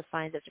 she had all the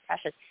signs of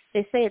depression,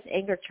 they say it's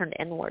anger turned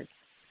inwards.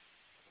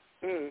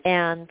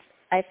 And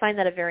I find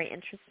that a very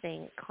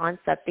interesting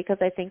concept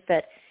because I think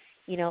that,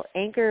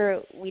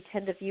 anger, we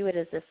tend to view it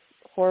as this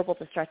horrible,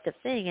 destructive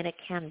thing, and it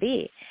can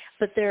be.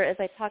 But there, as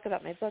I talk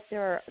about in my book,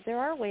 there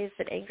are ways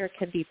that anger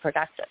can be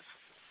productive.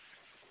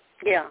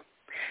 Yeah,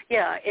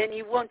 and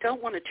you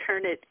don't want to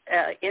turn it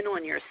in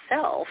on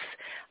yourself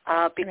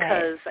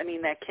because I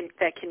mean that can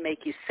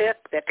make you sick.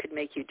 That could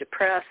make you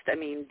depressed. I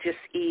mean,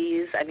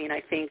 dis-ease. I mean,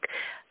 I think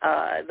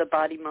the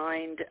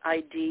body-mind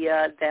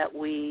idea that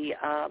we,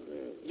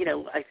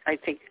 I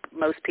think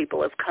most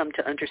people have come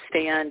to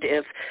understand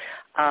if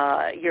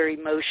your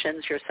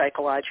emotions, your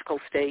psychological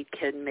state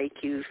can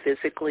make you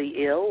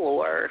physically ill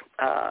or,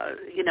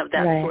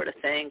 that sort of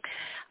thing.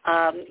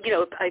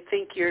 I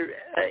think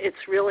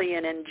it's really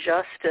an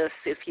injustice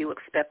if you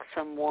expect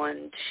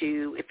someone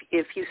to,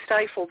 if you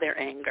stifle their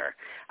anger,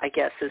 I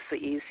guess is the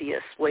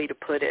easiest way to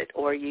put it,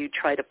 or you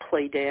try to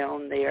play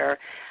down their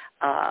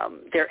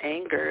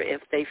anger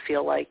if they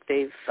feel like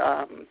they've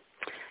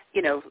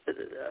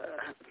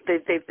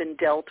been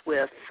dealt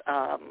with,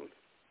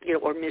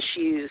 or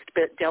misused,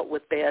 but dealt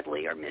with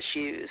badly or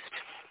misused.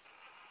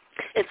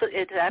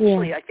 It's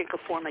actually, I think, a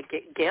form of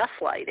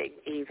gaslighting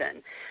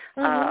even.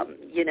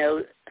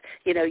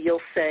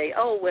 You'll say,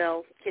 oh,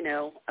 well,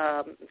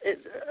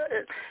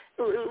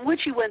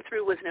 what you went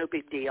through was no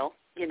big deal.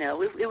 It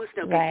was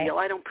no big deal.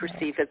 I don't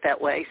perceive it that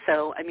way.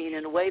 So, I mean,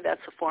 in a way,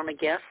 that's a form of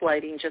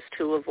gaslighting just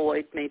to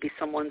avoid maybe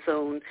someone's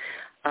own,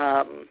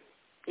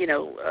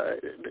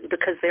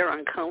 because they're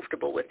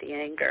uncomfortable with the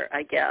anger,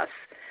 I guess.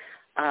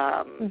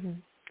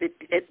 Is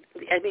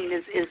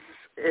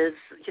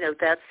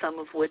that's some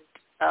of what,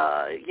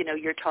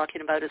 you're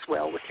talking about as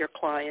well with your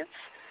clients?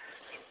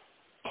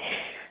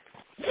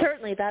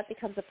 Certainly that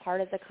becomes a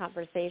part of the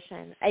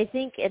conversation. I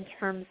think in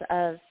terms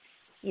of,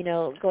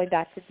 going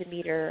back to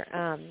Demeter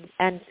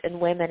and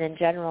women in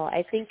general,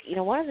 I think,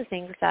 one of the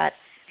things that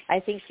I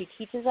think she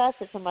teaches us,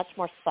 it's a much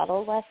more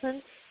subtle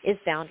lesson, is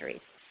boundaries.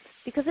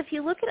 Because if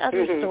you look at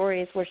other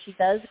stories where she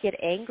does get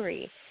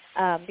angry,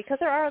 because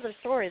there are other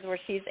stories where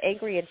she's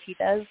angry and she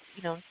does,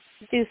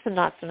 do some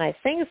not so nice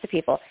things to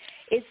people,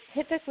 it's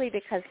typically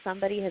because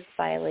somebody has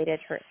violated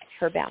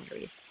her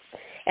boundaries.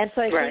 And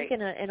so I think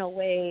in a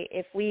way,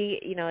 if we,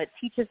 it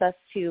teaches us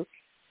to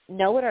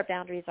know what our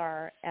boundaries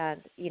are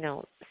and,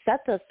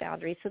 set those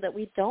boundaries so that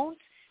we don't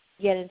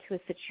get into a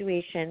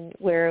situation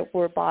where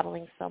we're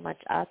bottling so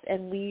much up,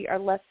 and we are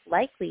less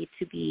likely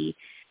to be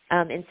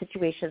in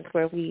situations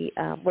where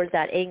where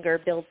that anger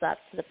builds up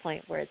to the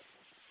point where it's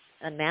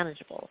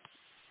unmanageable.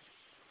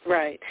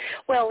 Right.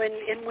 Well,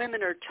 and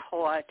women are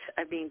taught,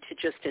 I mean, to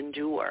just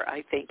endure,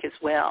 I think, as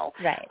well.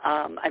 Right.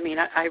 I mean,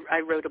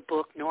 I wrote a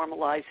book,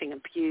 Normalizing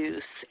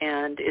Abuse,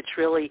 and it's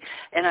really,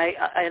 and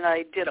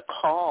I did a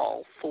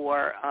call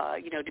for,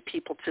 to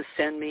people to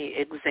send me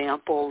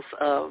examples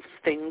of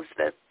things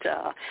that,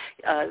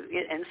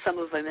 and some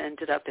of them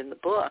ended up in the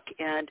book.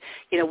 And,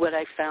 what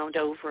I found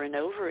over and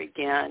over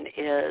again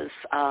is,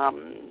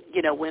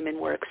 women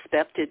were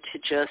expected to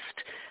just,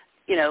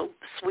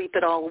 sweep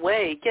it all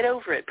away, get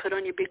over it, put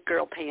on your big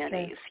girl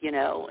panties,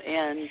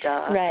 and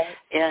right.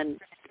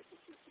 And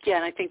yeah,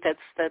 and I think that's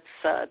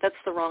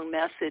the wrong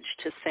message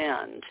to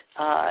send.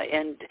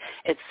 And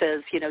it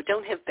says,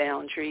 don't have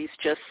boundaries,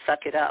 just suck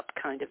it up,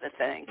 kind of a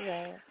thing.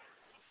 Right.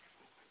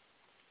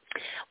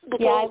 Well,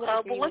 yeah, I would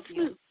agree with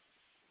you.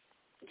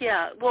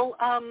 Yeah, well,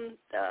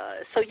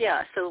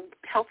 so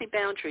healthy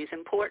boundaries,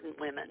 important,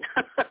 women,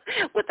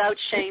 without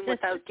shame,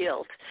 without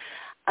guilt.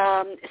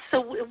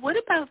 So what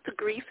about the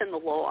grief and the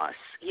loss?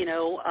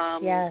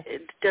 Yes.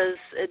 Does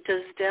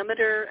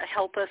Demeter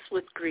help us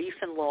with grief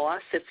and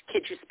loss?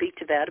 Could you speak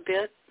to that a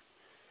bit?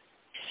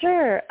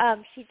 Sure,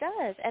 she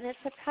does, and it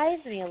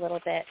surprised me a little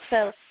bit.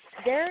 So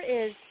there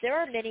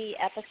are many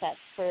epithets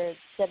for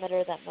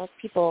Demeter that most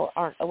people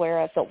aren't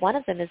aware of, but one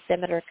of them is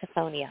Demeter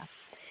Chthonius,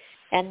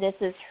 and this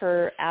is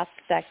her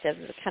aspect of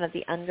kind of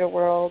the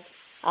underworld.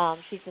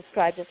 She's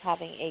described as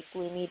having a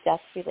gloomy,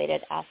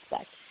 death-related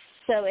aspect.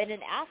 So, and in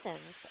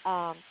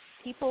Athens,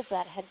 people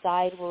that had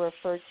died were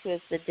referred to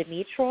as the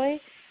Demetroi,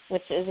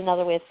 which is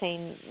another way of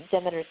saying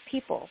Demeter's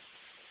people.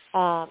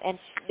 And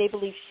they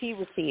believe she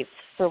received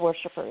for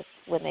worshipers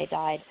when they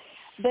died.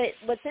 But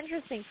what's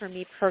interesting for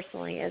me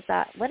personally is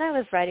that when I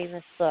was writing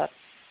this book,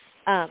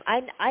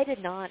 I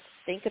did not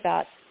think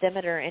about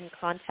Demeter in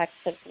context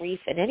of grief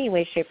in any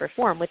way, shape, or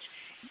form, which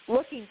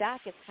looking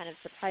back is kind of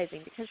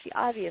surprising because she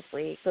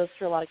obviously goes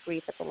through a lot of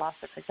grief at the loss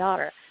of her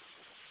daughter.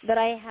 But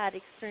I had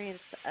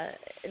experienced,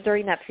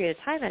 during that period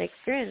of time, I'd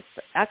experienced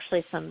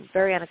actually some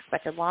very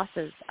unexpected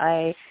losses.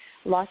 I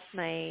lost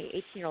my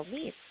 18-year-old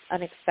niece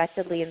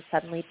unexpectedly and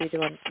suddenly due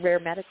to a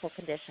rare medical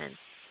condition.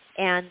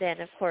 And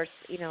then, of course,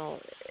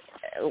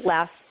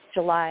 last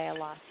July I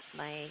lost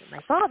my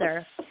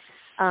father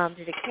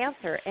due to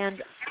cancer.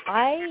 And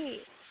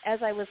as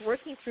I was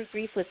working through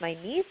grief with my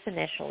niece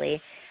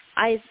initially,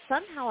 I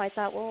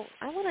thought, well,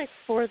 I want to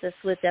explore this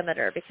with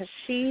Demeter because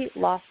she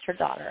lost her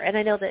daughter. And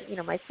I know that,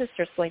 my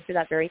sister's going through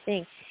that very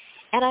thing.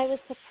 And I was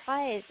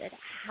surprised at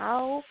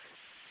how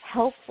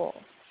helpful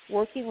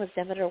working with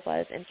Demeter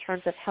was in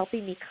terms of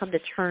helping me come to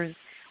terms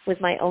with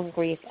my own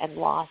grief and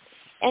loss.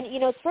 And,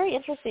 it's very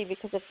interesting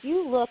because if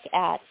you look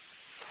at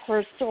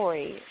her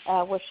story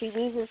where she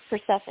loses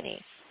Persephone,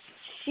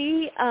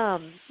 she,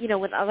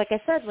 like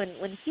I said,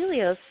 when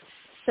Helios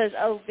says,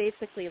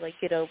 basically,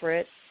 get over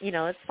it,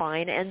 it's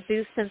fine. And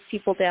Zeus sends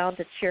people down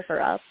to cheer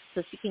her up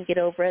so she can get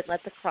over it,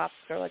 let the crops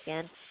grow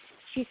again.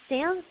 She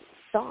stands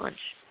staunch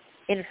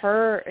in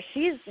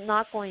she's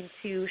not going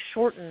to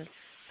shorten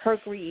her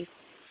grief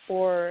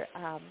or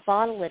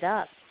bottle it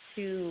up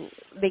to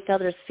make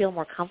others feel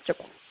more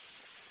comfortable.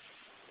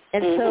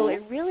 And so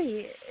it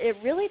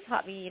really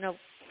taught me,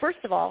 first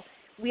of all,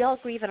 we all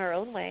grieve in our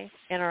own way,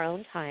 in our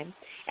own time.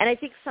 And I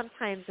think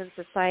sometimes in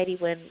society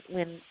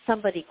when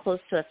somebody close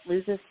to us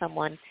loses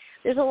someone,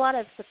 there's a lot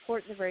of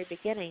support in the very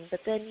beginning, but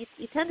then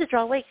you tend to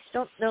draw away because you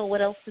don't know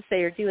what else to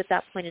say or do at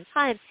that point in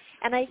time.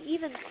 And I've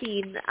even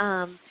seen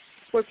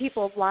where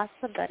people have lost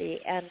somebody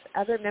and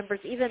other members,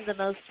 even the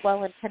most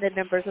well-intended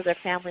members of their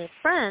family and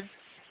friends,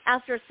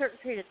 after a certain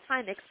period of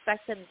time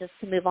expect them just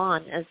to move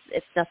on as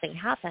if nothing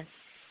happened.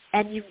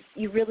 And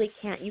you really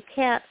can't. You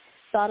can't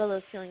bottle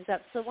those feelings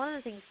up. So one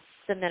of the things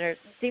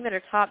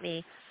Demeter taught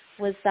me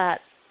was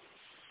that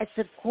it's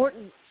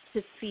important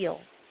to feel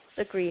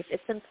the grief.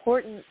 It's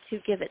important to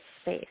give it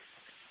space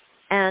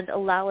and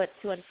allow it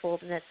to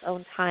unfold in its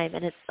own time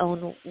and its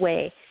own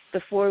way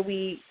before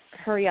we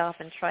hurry off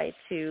and try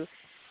to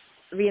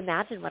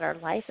reimagine what our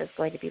life is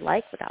going to be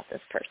like without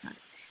this person.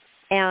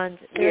 And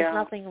there's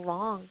nothing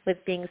wrong with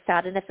being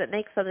sad. And if it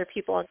makes other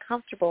people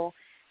uncomfortable,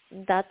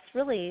 that's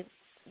really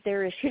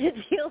their issue to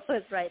deal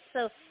with, right?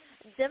 So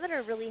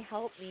Demeter really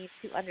helped me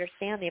to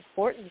understand the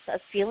importance of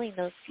feeling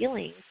those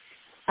feelings.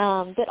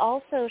 But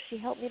also she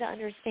helped me to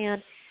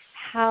understand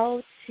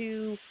how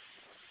to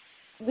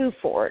move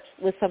forward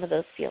with some of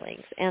those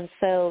feelings. And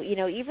so,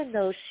 even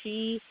though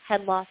she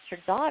had lost her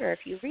daughter, if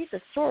you read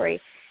the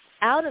story,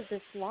 out of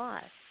this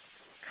loss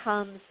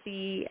comes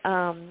the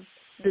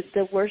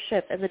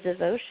worship and the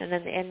devotion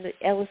and the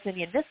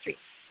Eleusinian mystery.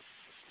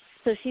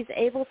 So she's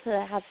able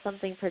to have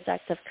something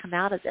productive come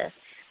out of this.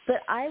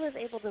 But I was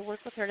able to work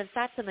with her. And in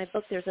fact, in my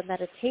book, there's a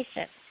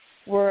meditation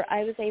where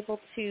I was able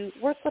to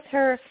work with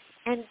her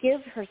and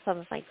give her some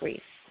of my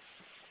grief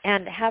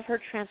and have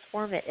her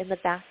transform it in the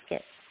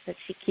basket that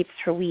she keeps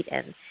her wheat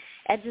in.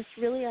 And just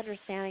really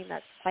understanding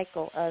that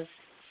cycle of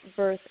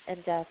birth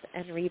and death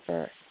and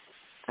rebirth.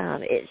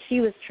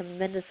 She was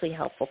tremendously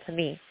helpful to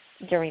me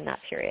during that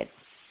period.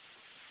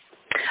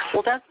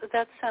 Well, that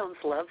sounds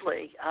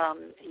lovely.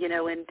 And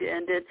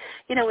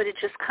it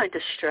just kind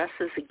of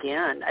stresses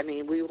again. I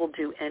mean, we will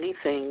do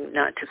anything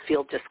not to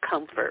feel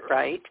discomfort,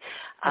 right?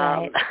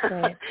 Right.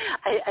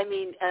 I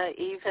mean,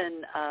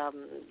 even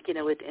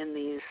in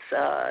these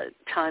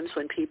times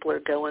when people are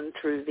going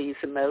through these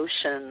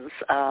emotions,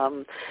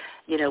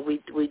 we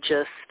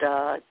just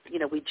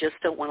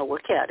don't want to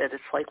look at it.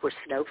 It's like we're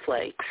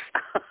snowflakes.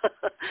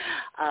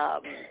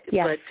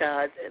 Yes. But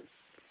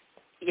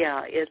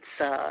yeah,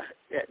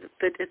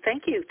 but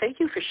thank you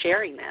for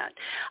sharing that.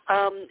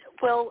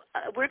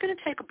 We're going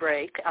to take a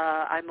break.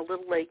 I'm a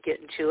little late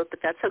getting to it,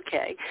 but that's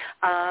okay.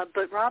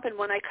 But Robin,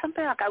 when I come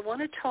back, I want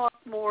to talk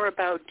more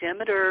about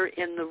Demeter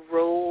in the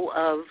role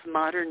of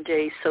modern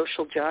day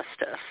social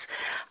justice.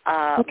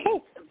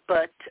 Okay.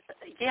 But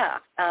yeah,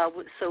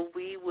 so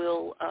we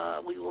will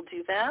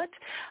do that.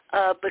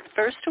 But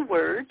first, a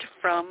word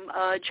from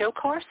Joe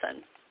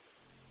Carson.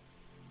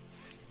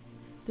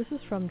 This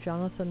is from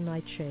Jonathan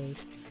Nightshade,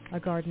 a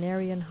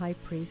Gardnerian high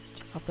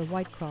priest of the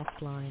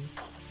Whitecroft line,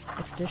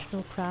 a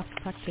traditional craft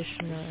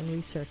practitioner and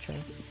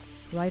researcher,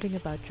 writing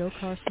about Joe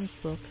Carson's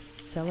book,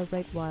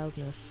 Celebrate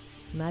Wildness,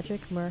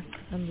 Magic, Mirth,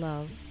 and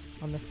Love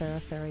on the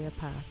Ferraferia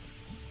Path.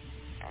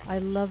 I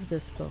love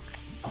this book,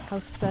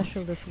 how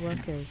special this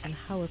work is and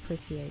how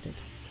appreciated.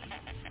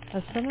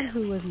 As someone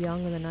who was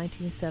young in the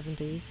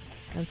 1970s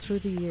and through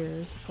the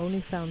years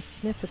only found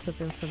snippets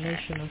of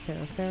information on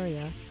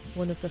Ferraferia,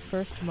 one of the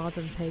first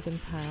modern pagan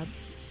paths,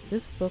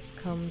 this book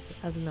comes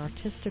as an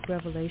artistic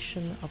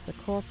revelation of the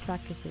core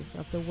practices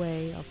of the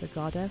way of the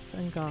goddess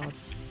and gods,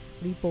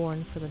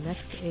 reborn for the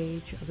next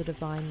age of the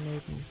divine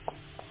maiden.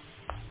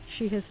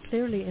 She has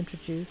clearly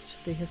introduced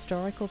the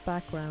historical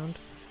background,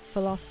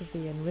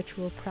 philosophy and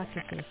ritual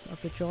practices of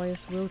the joyous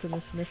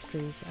wilderness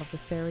mysteries of the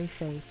fairy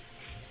faith,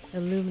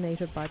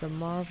 illuminated by the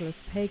marvelous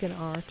pagan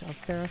art of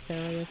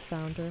Ferraferia's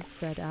founder,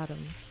 Fred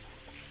Adams.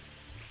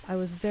 I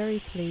was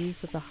very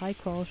pleased that the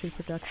high-quality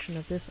production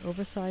of this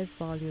oversized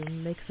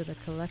volume makes it a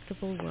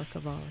collectible work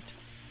of art,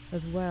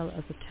 as well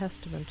as a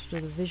testament to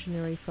the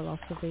visionary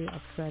philosophy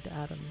of Fred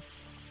Adams.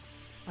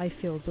 I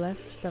feel blessed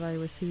that I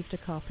received a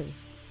copy.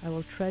 I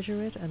will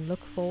treasure it and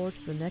look forward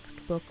to the next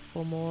book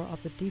for more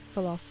of the deep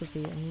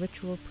philosophy and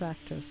ritual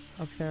practice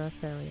of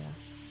Ferraferia.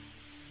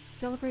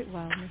 Celebrate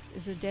Wildness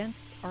is a dense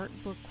art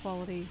book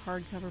quality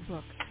hardcover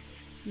book.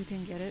 You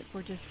can get it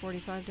for just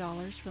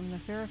 $45 from the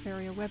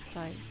Ferraferia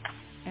website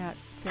at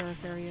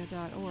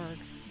ferraferia.org.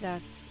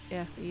 That's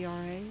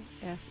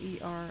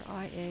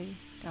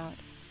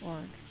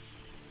FERAFERIA.org.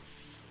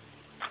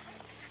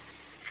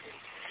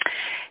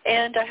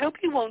 And I hope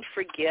you won't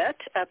forget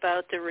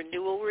about the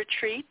renewal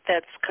retreat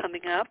that's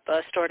coming up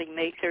starting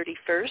May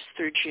 31st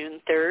through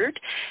June 3rd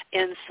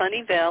in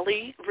Sunny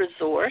Valley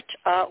Resort,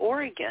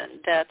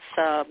 Oregon. That's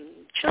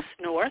just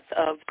north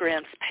of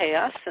Grants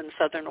Pass in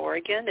southern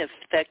Oregon, if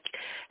that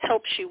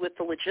helps you with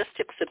the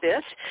logistics a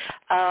bit.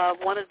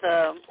 One of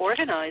the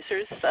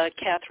organizers,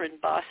 Catherine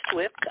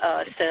Bostwick,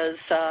 says,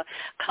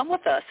 come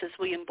with us as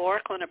we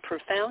embark on a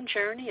profound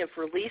journey of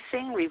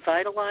releasing,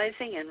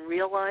 revitalizing, and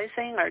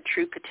realizing our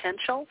true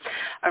potential.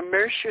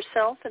 Immerse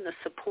yourself in the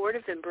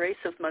supportive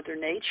embrace of Mother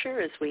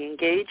Nature as we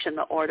engage in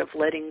the art of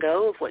letting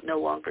go of what no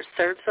longer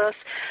serves us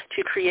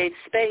to create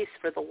space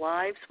for the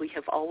lives we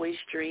have always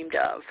dreamed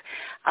of.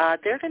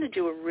 They're going to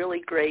do a really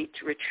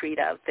great retreat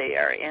out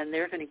there, and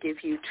they're going to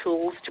give you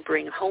tools to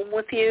bring home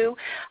with you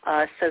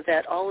so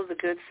that all of the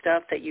good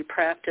stuff that you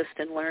practiced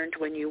and learned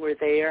when you were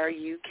there,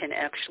 you can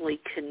actually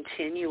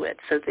continue it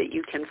so that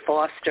you can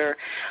foster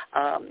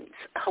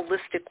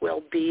holistic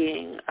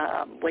well-being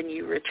when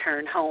you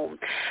return home.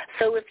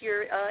 So if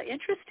you're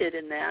interested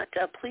in that,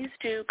 please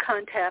do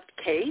contact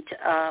Kate.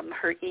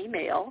 Her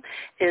email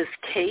is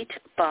Kate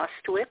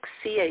Bostwick,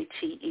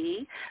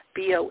 CateBostwick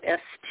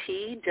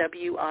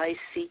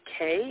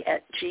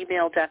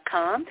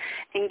 @gmail.com.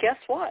 And guess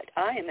what?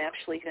 I am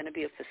actually going to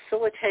be a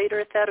facilitator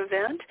at that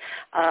event.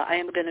 I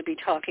am going to be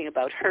talking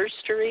about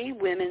herstory,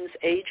 women's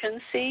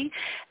agency,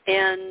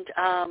 and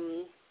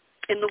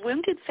in the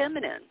wounded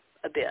feminine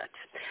a bit.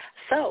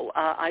 So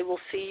I will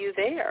see you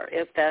there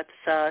if that's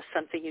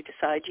something you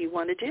decide you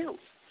want to do.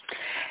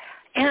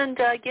 And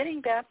getting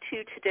back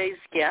to today's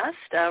guest,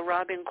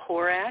 Robin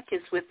Corak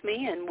is with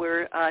me, and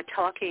we're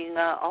talking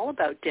all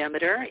about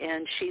Demeter,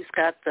 and she's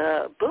got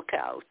the book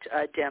out,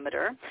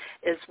 Demeter,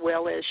 as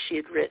well as she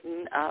had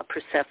written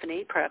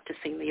Persephone,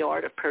 Practicing the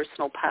Art of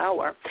Personal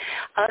Power.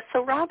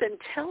 So Robin,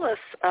 tell us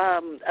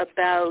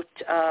about,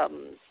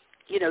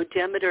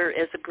 Demeter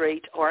as a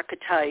great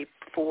archetype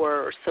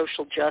for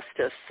social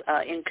justice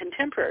in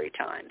contemporary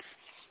times.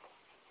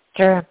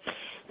 Sure.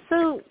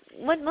 So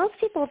what most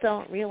people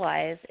don't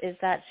realize is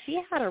that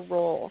she had a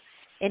role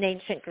in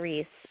ancient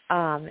Greece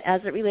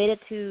as it related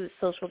to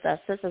social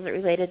justice, as it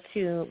related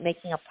to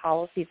making up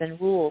policies and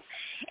rules.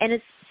 And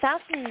it's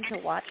fascinating to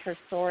watch her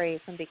story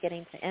from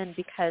beginning to end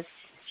because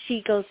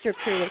she goes through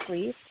a period of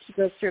grief, she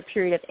goes through a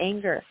period of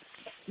anger.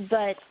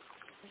 But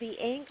the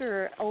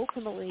anger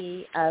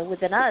ultimately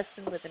within us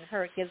and within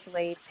her gives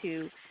way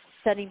to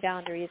setting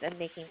boundaries and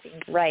making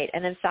things right.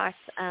 And in fact,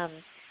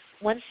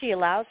 once we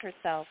allow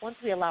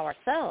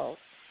ourselves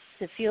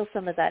to feel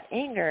some of that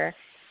anger,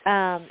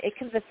 it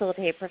can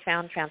facilitate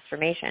profound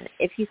transformation.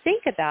 If you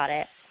think about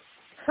it,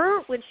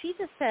 when she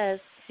just says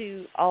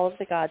to all of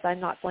the gods, I'm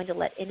not going to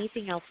let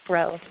anything else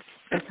grow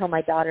until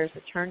my daughters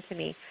return to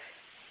me,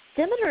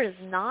 Demeter is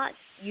not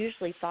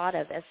usually thought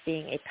of as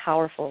being a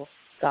powerful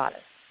goddess.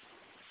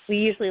 We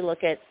usually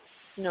look at,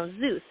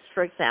 Zeus,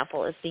 for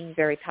example, as being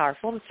very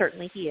powerful, and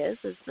certainly he is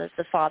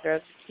the father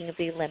of the king of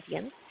the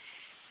Olympians.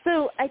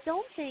 So I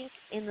don't think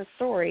in the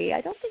story,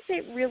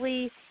 that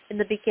really, in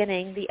the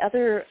beginning, the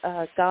other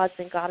gods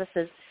and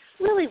goddesses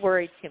really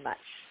worried too much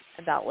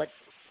about what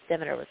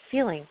Demeter was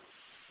feeling.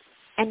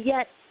 And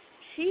yet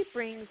she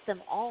brings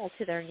them all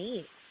to their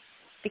knees,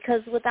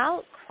 because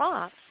without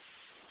crops,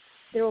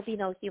 there will be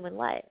no human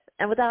life.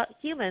 And without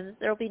humans,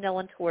 there will be no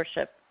one to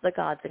worship the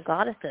gods and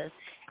goddesses.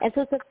 And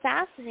so it's a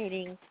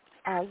fascinating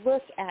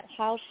look at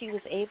how she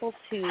was able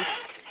to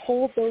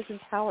hold those in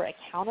power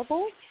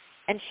accountable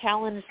and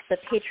challenge the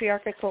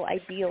patriarchal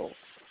ideals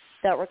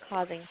that were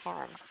causing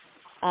harm,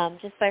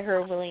 just by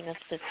her willingness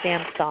to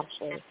stand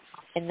staunchly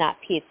in that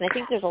piece. And I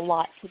think there's a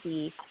lot to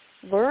be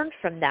learned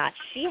from that.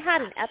 She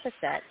had an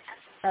epithet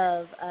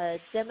of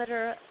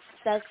Demeter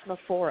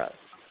Thesmophoros,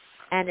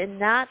 and in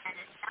that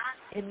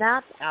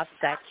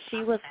aspect,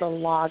 she was the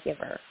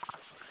lawgiver.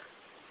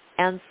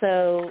 And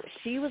so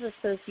she was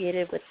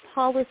associated with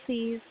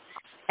policies.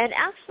 And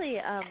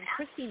actually,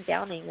 Christine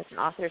Downing, as an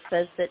author,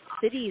 says that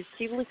cities,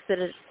 she looks at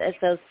it as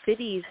though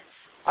cities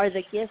are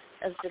the gifts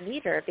of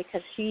Demeter,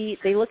 because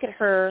they look at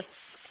her,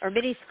 or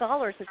many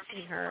scholars have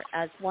seen her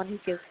as one who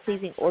gives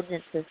pleasing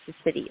ordinances to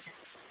cities.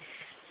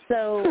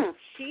 So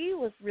she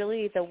was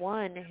really the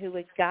one who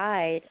would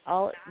guide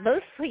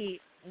mostly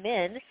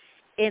men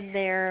in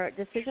their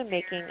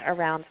decision-making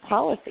around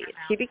policies.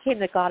 She became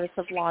the goddess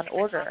of law and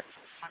order,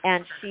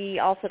 and she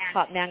also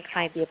taught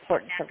mankind the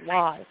importance of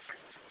laws.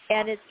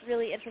 And it's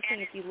really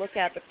interesting if you look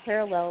at the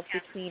parallels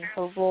between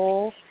her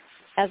role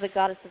as a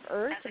goddess of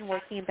earth and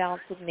working in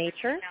balance with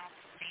nature,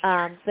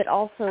 but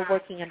also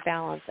working in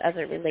balance as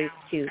it relates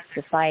to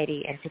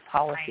society and to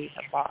policies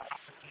and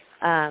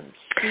laws.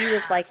 She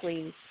was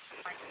likely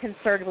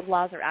concerned with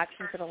laws or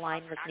actions that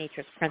align with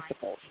nature's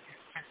principles.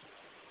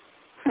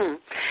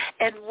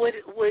 And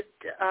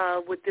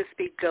would this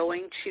be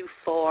going too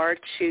far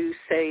to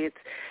say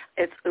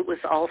it was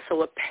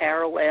also a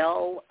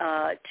parallel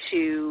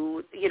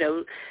to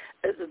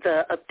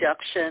the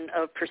abduction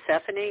of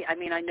Persephone? I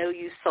mean, I know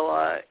you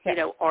saw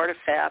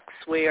artifacts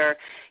where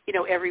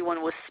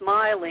everyone was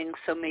smiling,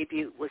 so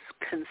maybe it was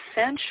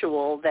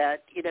consensual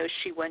that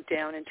she went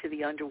down into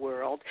the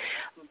underworld.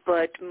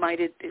 But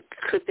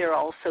could there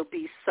also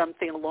be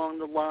something along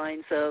the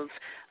lines of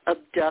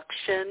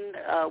abduction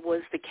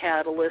was the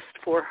catalyst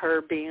for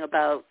her being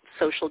about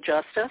social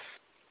justice?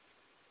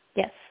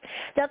 Yes.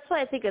 That's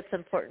why I think it's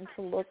important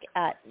to look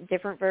at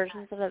different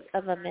versions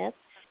of a myth,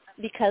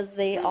 because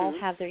they all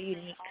have their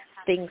unique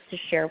things to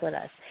share with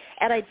us.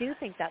 And I do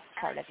think that's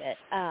part of it.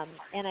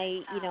 And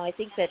I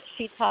think that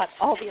she taught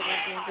all the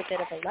Olympians a bit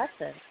of a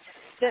lesson.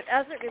 But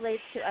as it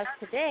relates to us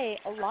today,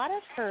 a lot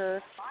of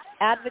her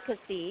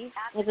advocacy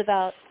was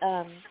about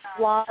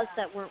laws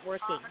that weren't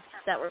working,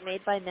 that were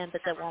made by men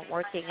but that weren't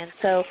working. And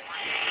so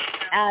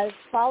as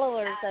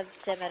followers of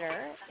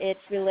Demeter, it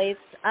relates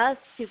us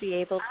to be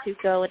able to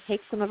go and take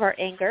some of our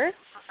anger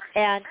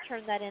and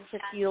turn that into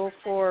fuel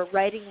for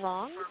righting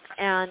wrongs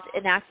and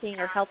enacting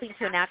or helping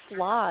to enact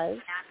laws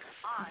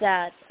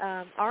that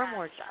are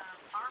more just.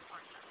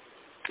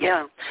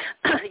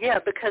 Yeah,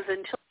 because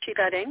until she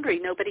got angry,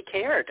 nobody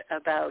cared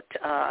about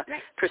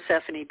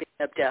Persephone being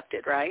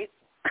abducted, right?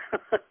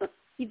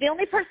 The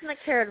only person that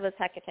cared was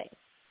Hecate.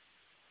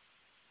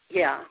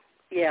 Yeah.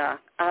 Yes.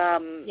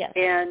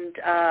 And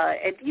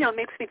it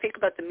makes me think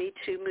about the Me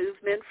Too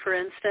movement, for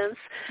instance.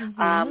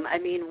 I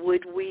mean,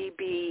 would we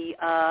be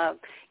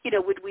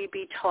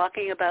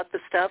talking about the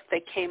stuff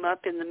that came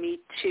up in the Me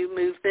Too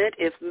movement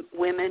if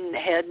women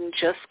hadn't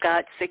just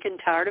got sick and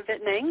tired of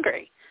it and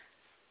angry?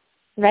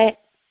 Right.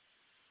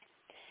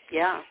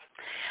 Yeah.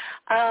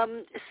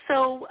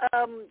 So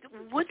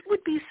what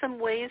would be some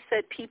ways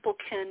that people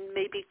can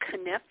maybe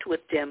connect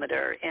with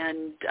Demeter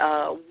and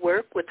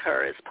work with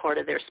her as part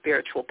of their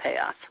spiritual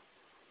path?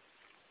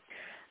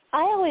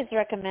 I always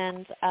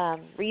recommend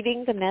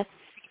reading the myths,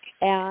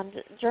 and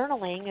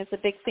journaling is a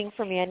big thing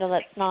for me. I know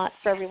that's not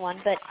for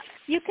everyone, but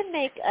you can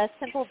make a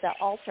simple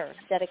altar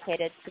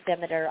dedicated to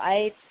Demeter.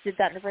 I did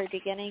that in the very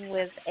beginning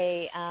with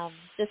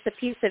just a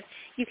piece of,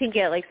 you can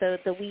get like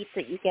the wheat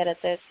that you get at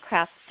the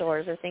craft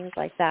stores or things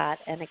like that,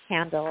 and a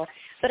candle.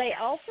 But I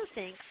also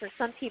think for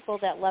some people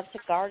that love to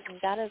garden,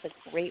 that is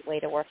a great way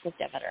to work with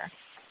Demeter,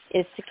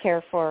 is to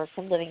care for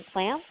some living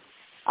plants.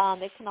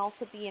 It can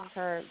also be in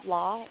her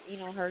law,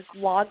 her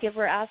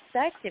lawgiver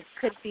aspect. It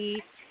could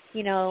be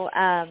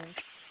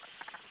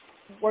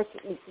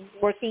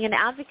working in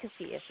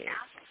advocacy issues.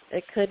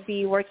 It could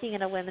be working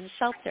in a women's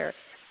shelter.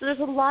 So there's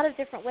a lot of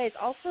different ways.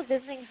 Also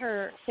visiting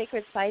her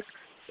sacred sites.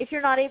 If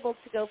you're not able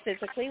to go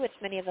physically, which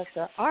many of us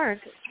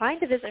aren't, trying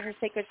to visit her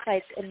sacred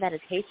sites in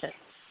meditation.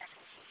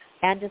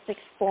 and just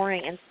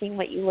exploring and seeing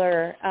what you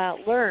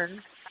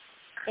learn.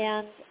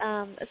 And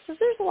so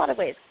there's a lot of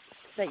ways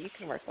that you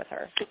can work with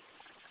her.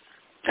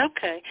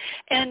 Okay.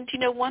 And,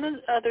 one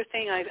other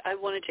thing I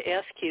wanted to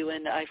ask you,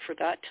 and I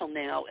forgot till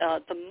now,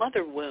 the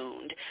mother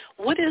wound.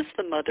 What is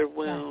the mother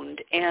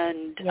wound,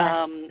 and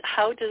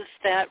how does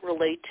that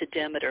relate to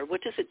Demeter?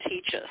 What does it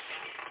teach us?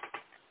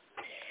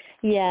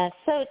 Yeah,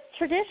 so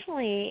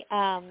traditionally,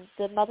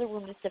 the mother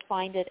wound is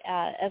defined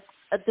as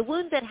the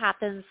wound that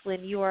happens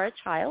when you are a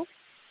child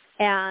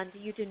and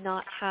you do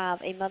not have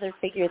a mother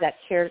figure that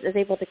is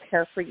able to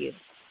care for you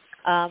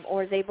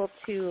or is able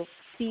to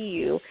see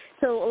you.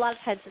 So a lot of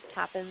times this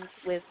happens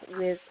with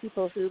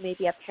people who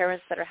maybe have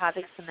parents that are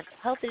having some mental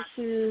health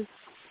issues,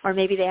 or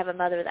maybe they have a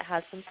mother that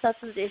has some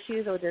substance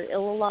issues, or they're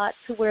ill a lot,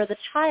 to where the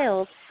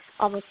child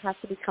almost has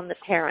to become the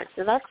parent.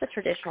 So that's the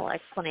traditional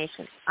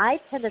explanation. I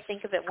tend to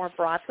think of it more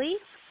broadly,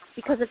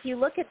 because if you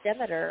look at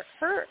Demeter,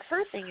 her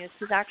thing is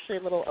she's actually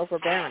a little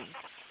overbearing.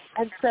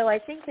 And so I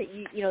think that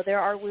there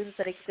are wounds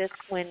that exist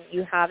when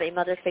you have a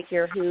mother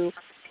figure who,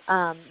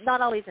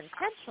 not always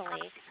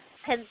intentionally,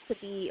 tends to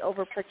be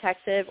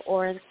overprotective,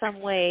 or in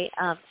some way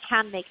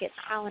can make it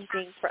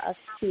challenging for us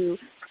to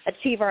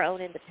achieve our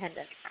own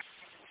independence.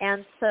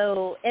 And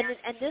so, and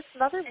this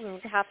mother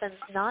wound happens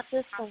not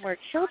just when we're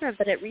children,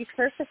 but it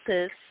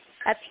resurfaces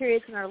at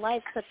periods in our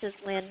life, such as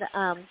when,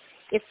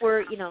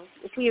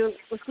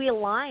 if we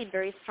align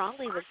very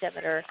strongly with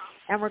Demeter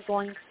and we're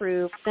going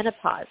through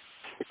menopause,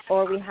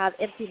 or we have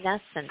empty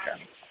nest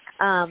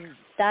syndrome.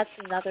 That's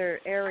another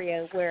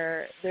area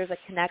where there's a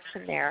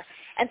connection there.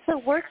 And so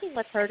working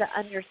with her to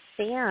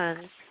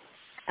understand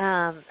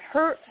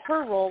her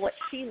role, what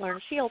she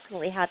learned, she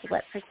ultimately had to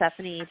let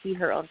Persephone be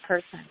her own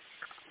person.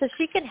 So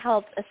she can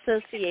help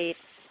associate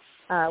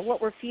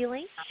what we're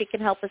feeling. She can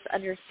help us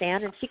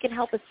understand, and she can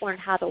help us learn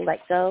how to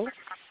let go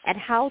and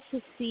how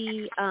to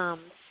see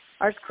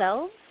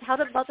ourselves, how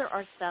to mother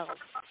ourselves,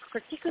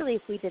 particularly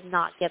if we did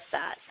not get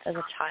that as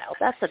a child.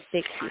 That's a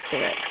big piece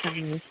of it for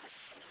me.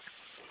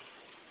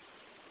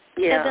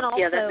 Yeah, and then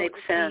also, that makes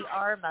sense. If we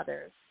are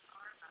mothers,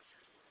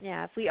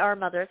 if we are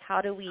mothers,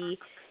 how do we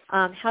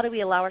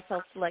allow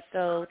ourselves to let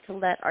go, to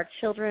let our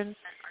children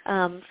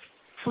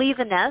flee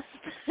the nest?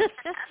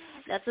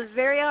 That's a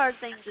very hard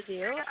thing to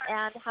do.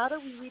 And how do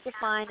we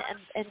redefine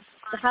and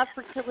have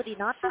fertility,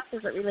 not just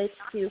as it relates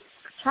to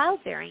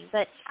childbearing,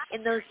 but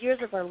in those years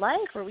of our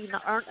life where we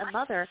aren't a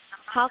mother,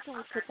 how can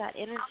we put that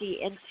energy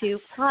into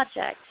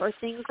projects or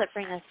things that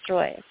bring us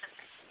joy?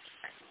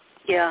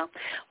 Yeah.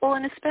 Well,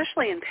 and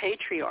especially in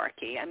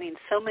patriarchy. I mean,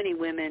 so many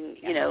women,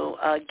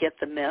 get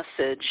the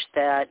message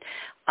that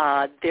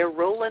their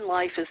role in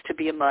life is to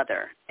be a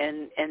mother.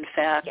 And in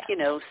fact,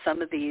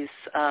 some of these,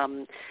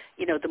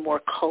 the more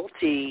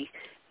culty,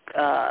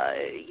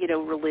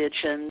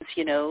 religions,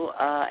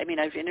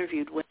 I've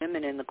interviewed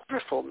women in the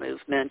colorful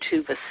movement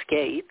who've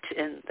escaped,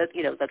 and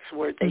that's the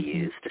word they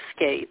used,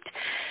 escaped.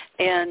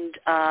 And,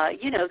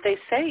 they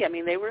say,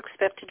 they were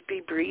expected to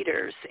be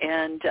breeders,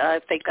 and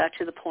if they got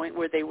to the point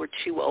where they were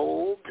too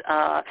old,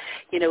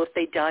 if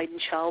they died in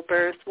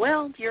childbirth,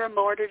 well, you're a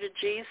martyr to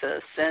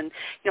Jesus. And,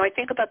 I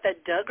think about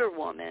that Duggar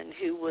woman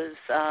who was,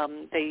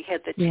 they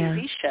had the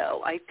TV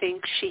show. I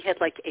think she had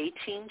like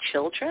 18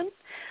 children.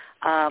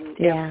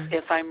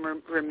 If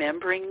I'm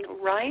remembering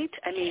right.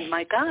 I mean,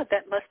 my God,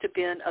 that must have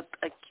been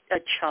a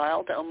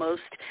child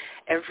almost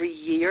every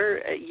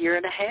year, a year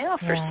and a half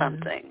or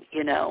something,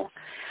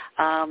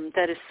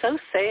 That is so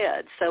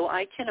sad. So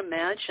I can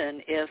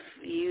imagine if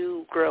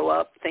you grow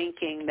up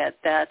thinking that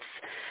that's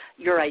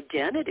your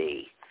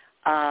identity,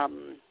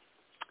 and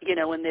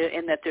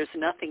that there's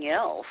nothing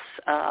else,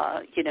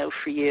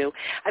 for you.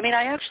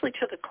 I actually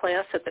took a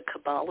class at the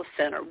Kabbalah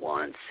Center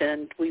once,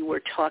 and we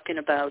were talking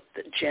about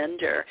the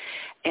gender,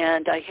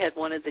 and I had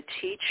one of the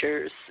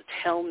teachers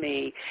tell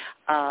me,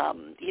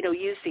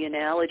 use the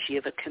analogy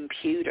of a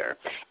computer.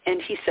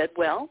 And he said,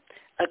 well,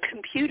 a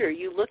computer,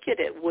 you look at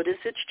it, what is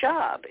its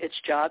job? Its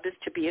job is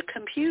to be a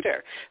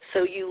computer.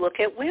 So you look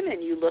at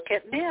women, you look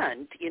at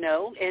men,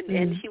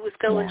 and he was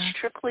going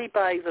strictly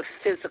by the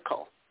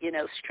physical.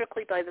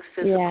 Strictly by the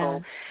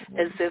physical,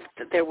 as if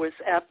there was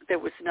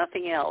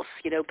nothing else,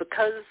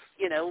 because,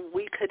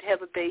 we could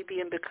have a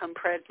baby and become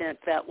pregnant.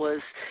 That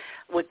was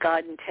what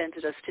God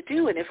intended us to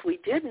do. And if we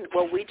didn't,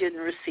 well, we didn't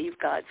receive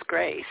God's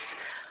grace.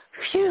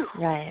 Phew,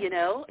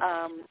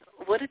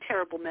 what a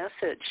terrible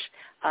message.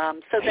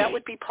 So that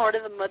would be part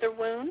of the mother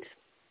wound?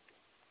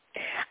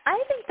 I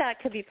think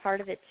that could be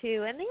part of it,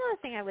 too. And the other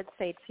thing I would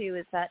say, too,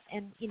 is that,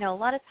 a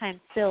lot of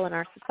times still in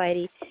our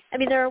society,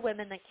 there are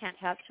women that can't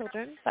have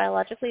children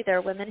biologically. There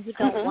are women who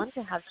don't want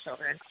to have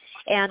children.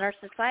 And our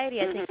society,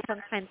 I think,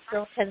 sometimes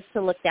still tends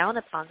to look down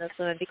upon those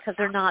women because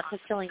they're not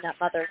fulfilling that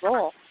mother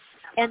role.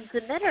 And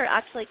Demeter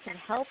actually can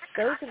help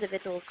those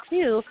individuals,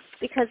 too,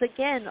 because,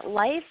 again,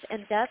 life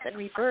and death and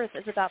rebirth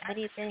is about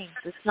many things.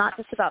 It's not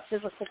just about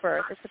physical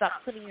birth. It's about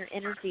putting your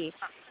energy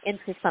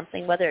into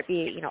something, whether it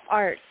be,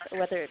 art, or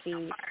whether it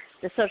be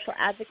the social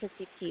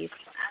advocacy piece.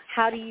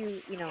 How do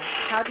you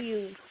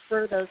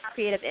spur those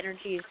creative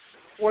energies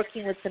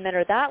working with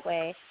Demeter that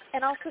way,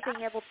 and also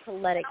being able to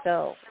let it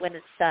go when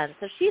it's done.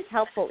 So she's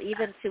helpful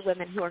even to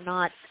women who are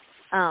not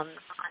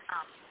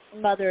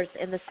mothers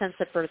in the sense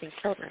of birthing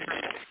children.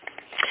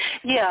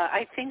 Yeah,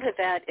 I think of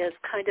that as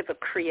kind of a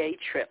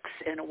creatrix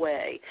in a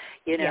way.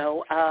 You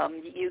know,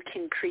 you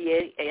can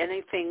create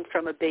anything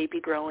from a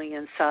baby growing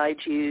inside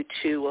you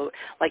to,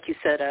 like you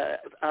said,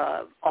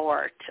 a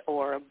art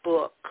or a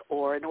book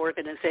or an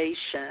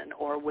organization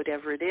or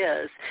whatever it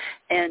is,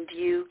 and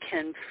you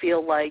can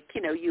feel like,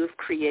 you know, you've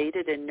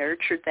created and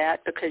nurtured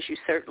that, because you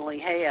certainly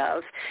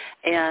have,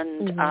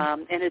 and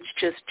and it's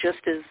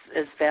just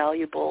as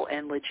valuable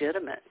and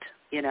legitimate,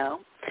 you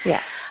know.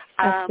 Yeah,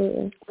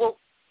 absolutely.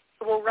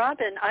 Well,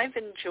 Robin, I've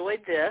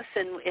enjoyed this,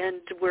 and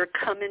we're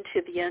coming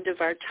to the end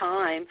of our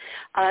time.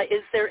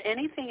 Is there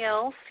anything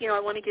else? You know, I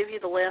want to give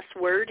you the last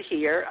word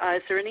here.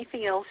 Is there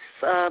anything else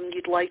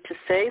you'd like to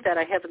say that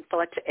I haven't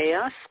thought to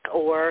ask,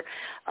 or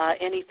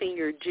anything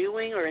you're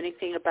doing, or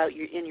anything about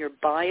in your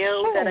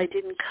bio that I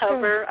didn't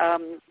cover?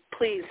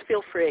 Please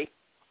feel free.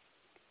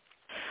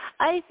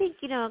 I think,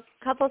 you know,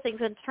 a couple of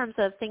things in terms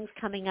of things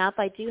coming up.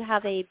 I do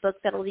have a book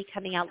that will be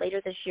coming out later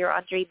this year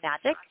on dream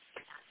magic.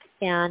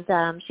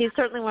 And she's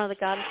certainly one of the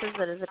goddesses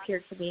that has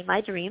appeared to me in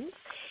my dreams.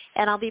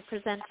 And I'll be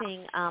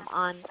presenting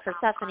on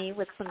Persephone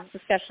with some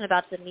discussion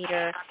about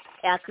Demeter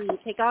at the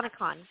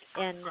Pagonicon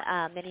in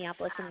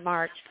Minneapolis in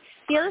March.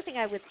 The other thing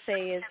I would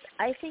say is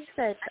I think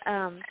that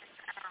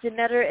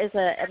Demeter is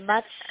a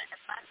much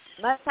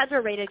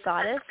underrated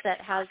goddess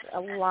that has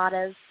a lot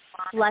of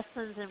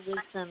lessons and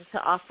wisdom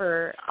to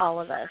offer all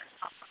of us.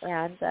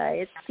 And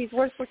she's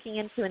worth looking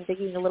into and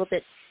digging a little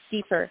bit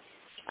deeper.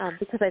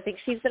 Because I think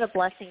she's been a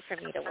blessing for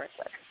me to work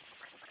with.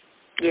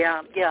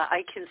 Yeah,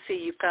 I can see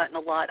you've gotten a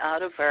lot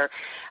out of her,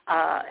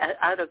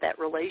 out of that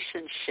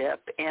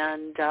relationship,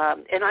 and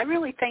I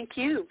really thank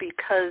you,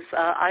 because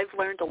I've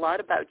learned a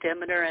lot about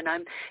Demeter, and I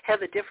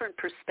have a different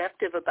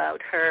perspective about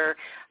her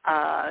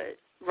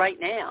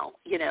right now,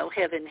 you know,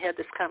 having had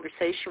this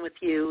conversation with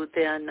you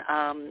than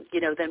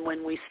than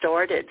when we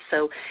started.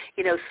 So,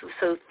 you know,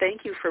 so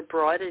thank you for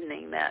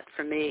broadening that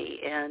for me,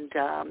 and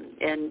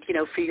you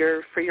know, for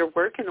your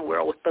work in the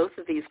world with both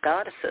of these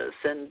goddesses.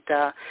 And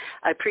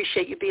I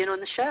appreciate you being on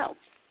the show.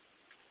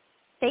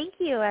 Thank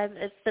you.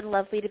 It's been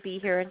lovely to be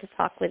here and to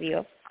talk with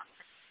you.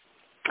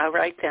 All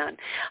right, then.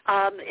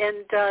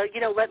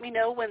 You know, let me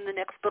know when the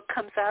next book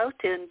comes out,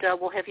 and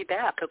we'll have you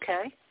back,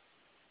 okay?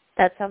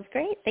 That sounds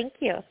great. Thank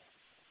you.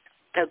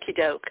 Okie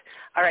doke.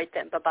 All right,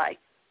 then. Bye-bye.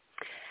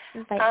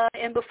 Bye.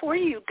 And before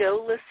you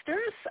go,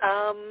 listeners,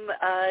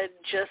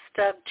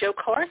 Jo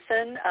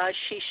Carson,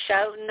 she's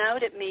shouting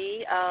out at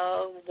me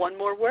one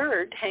more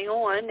word. Hang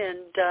on,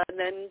 and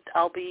then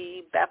I'll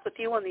be back with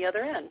you on the other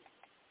end.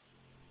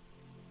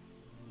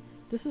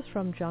 This is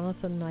from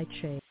Jonathan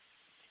Nightshade.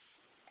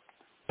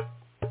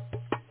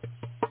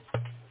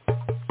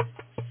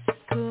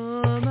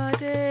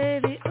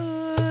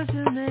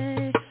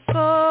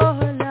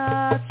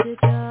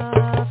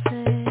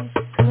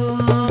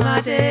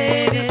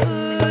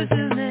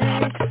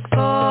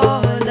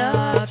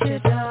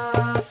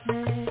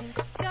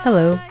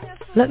 Hello.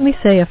 Let me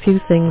say a few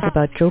things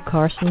about Jo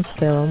Carson's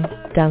film,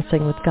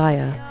 Dancing with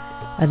Gaia,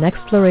 an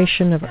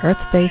exploration of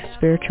earth-based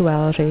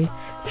spirituality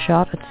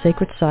shot at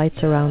sacred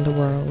sites around the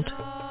world.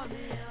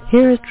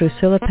 Here is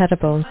Drusilla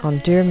Pettibone on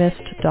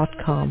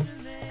dearmist.com.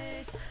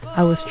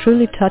 I was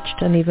truly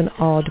touched and even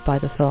awed by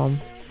the film.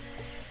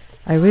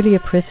 I really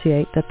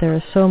appreciate that there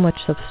is so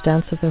much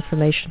substantive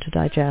information to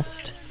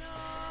digest.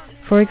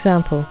 For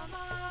example,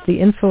 the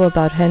info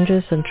about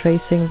henges and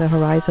tracing the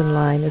horizon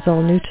line is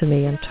all new to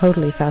me and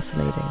totally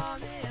fascinating.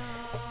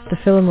 The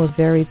film was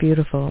very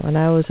beautiful, and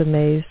I was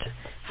amazed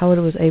how it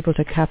was able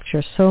to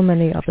capture so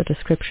many of the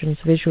descriptions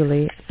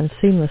visually and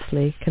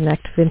seamlessly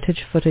connect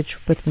vintage footage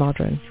with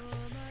modern.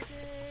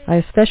 I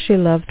especially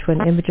loved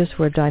when images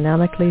were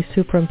dynamically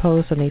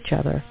superimposed on each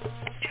other,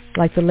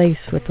 like the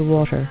lace with the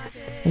water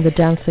and the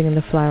dancing in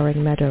the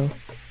flowering meadow.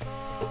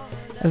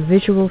 A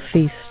visual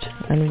feast,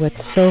 and with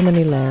so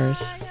many layers.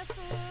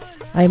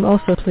 I am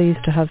also pleased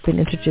to have been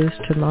introduced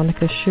to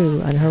Monica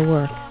Shu and her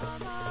work.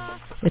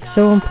 It's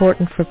so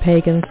important for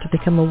pagans to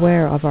become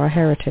aware of our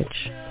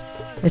heritage.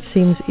 It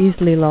seems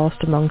easily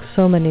lost among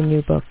so many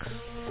new books,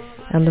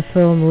 and the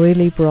film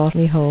really brought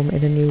me home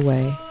in a new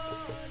way.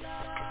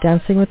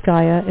 Dancing with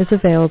Gaia is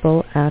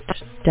available at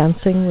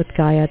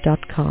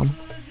dancingwithgaia.com.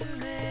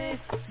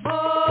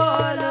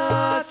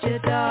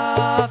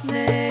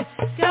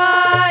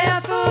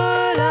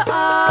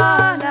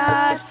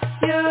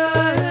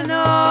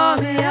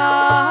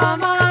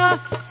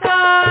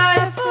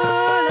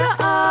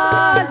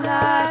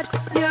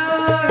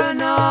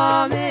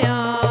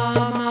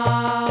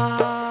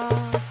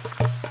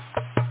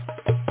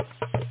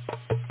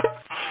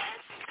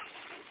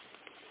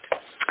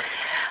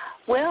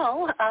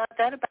 Well,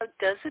 that about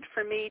does it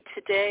for me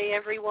today,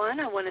 everyone.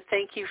 I want to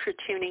thank you for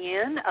tuning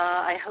in.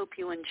 I hope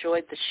you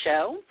enjoyed the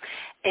show.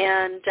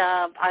 And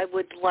I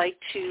would like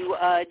to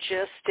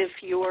just, if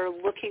you're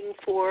looking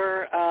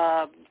for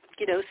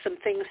some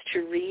things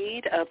to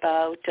read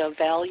about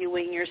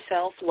valuing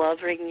yourself,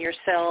 loving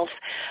yourself,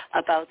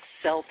 about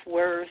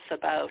self-worth,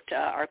 about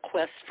our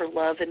quest for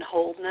love and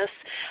wholeness,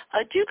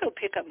 do go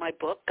pick up my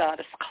book,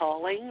 Goddess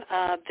Calling.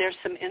 There's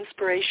some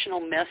inspirational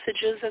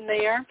messages in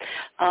there,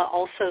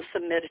 also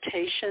some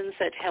meditations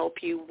that help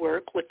you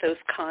work with those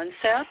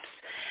concepts.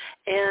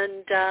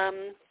 And,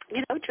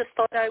 just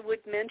thought I would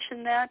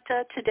mention that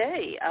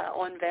today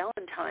on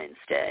Valentine's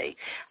Day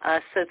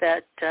so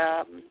that,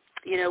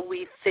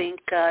 we think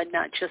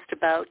not just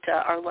about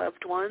our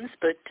loved ones,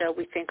 but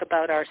we think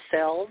about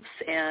ourselves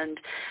and,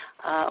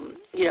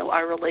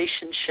 our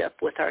relationship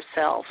with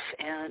ourselves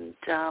and,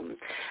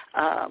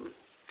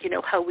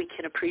 how we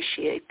can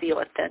appreciate the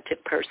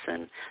authentic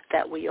person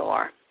that we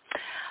are.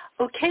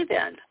 Okay,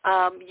 then.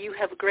 You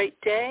have a great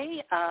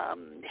day.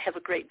 Have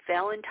a great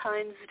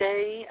Valentine's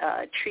Day.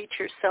 Treat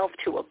yourself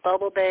to a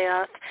bubble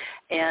bath.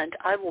 And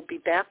I will be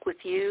back with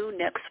you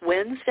next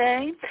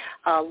Wednesday.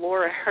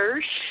 Laura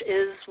Hirsch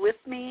is with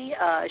me.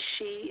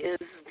 She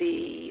is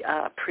the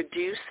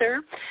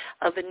producer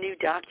of a new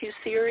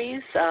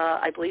docuseries.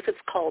 I believe it's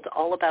called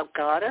All About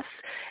Goddess.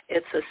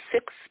 It's a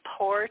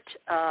 6-part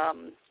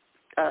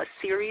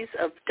series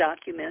of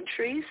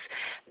documentaries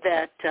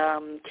that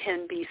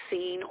can be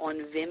seen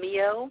on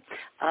Vimeo,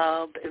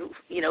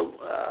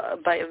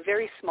 by a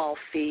very small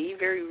fee,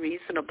 very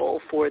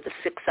reasonable for the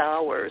 6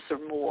 hours or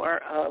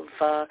more of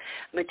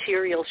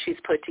material she's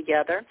put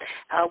together.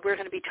 We're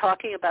going to be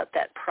talking about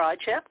that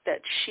project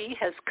that she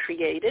has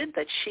created,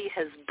 that she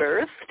has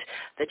birthed,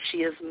 that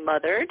she has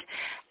mothered,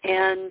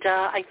 and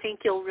I think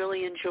you'll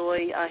really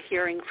enjoy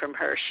hearing from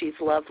her. She's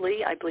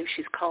lovely. I believe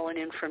she's calling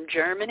in from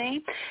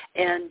Germany,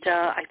 and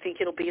I think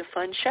it'll be a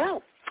fun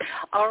show.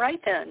 All right,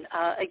 then.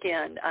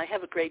 Again, I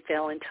have a great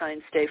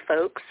Valentine's Day,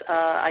 folks.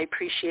 I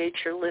appreciate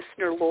your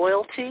listener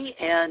loyalty,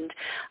 and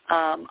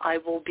I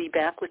will be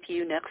back with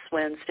you next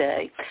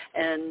Wednesday.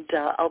 And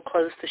I'll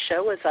close the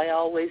show, as I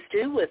always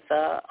do, with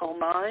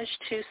homage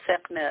to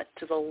Sekhmet,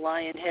 to the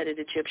lion-headed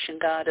Egyptian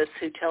goddess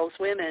who tells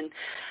women,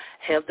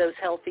 have those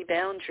healthy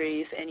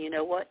boundaries, and you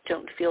know what?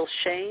 Don't feel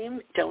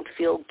shame, don't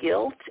feel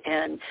guilt,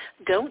 and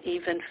don't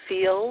even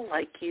feel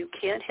like you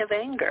can't have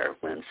anger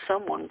when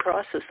someone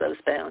crosses those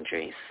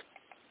boundaries.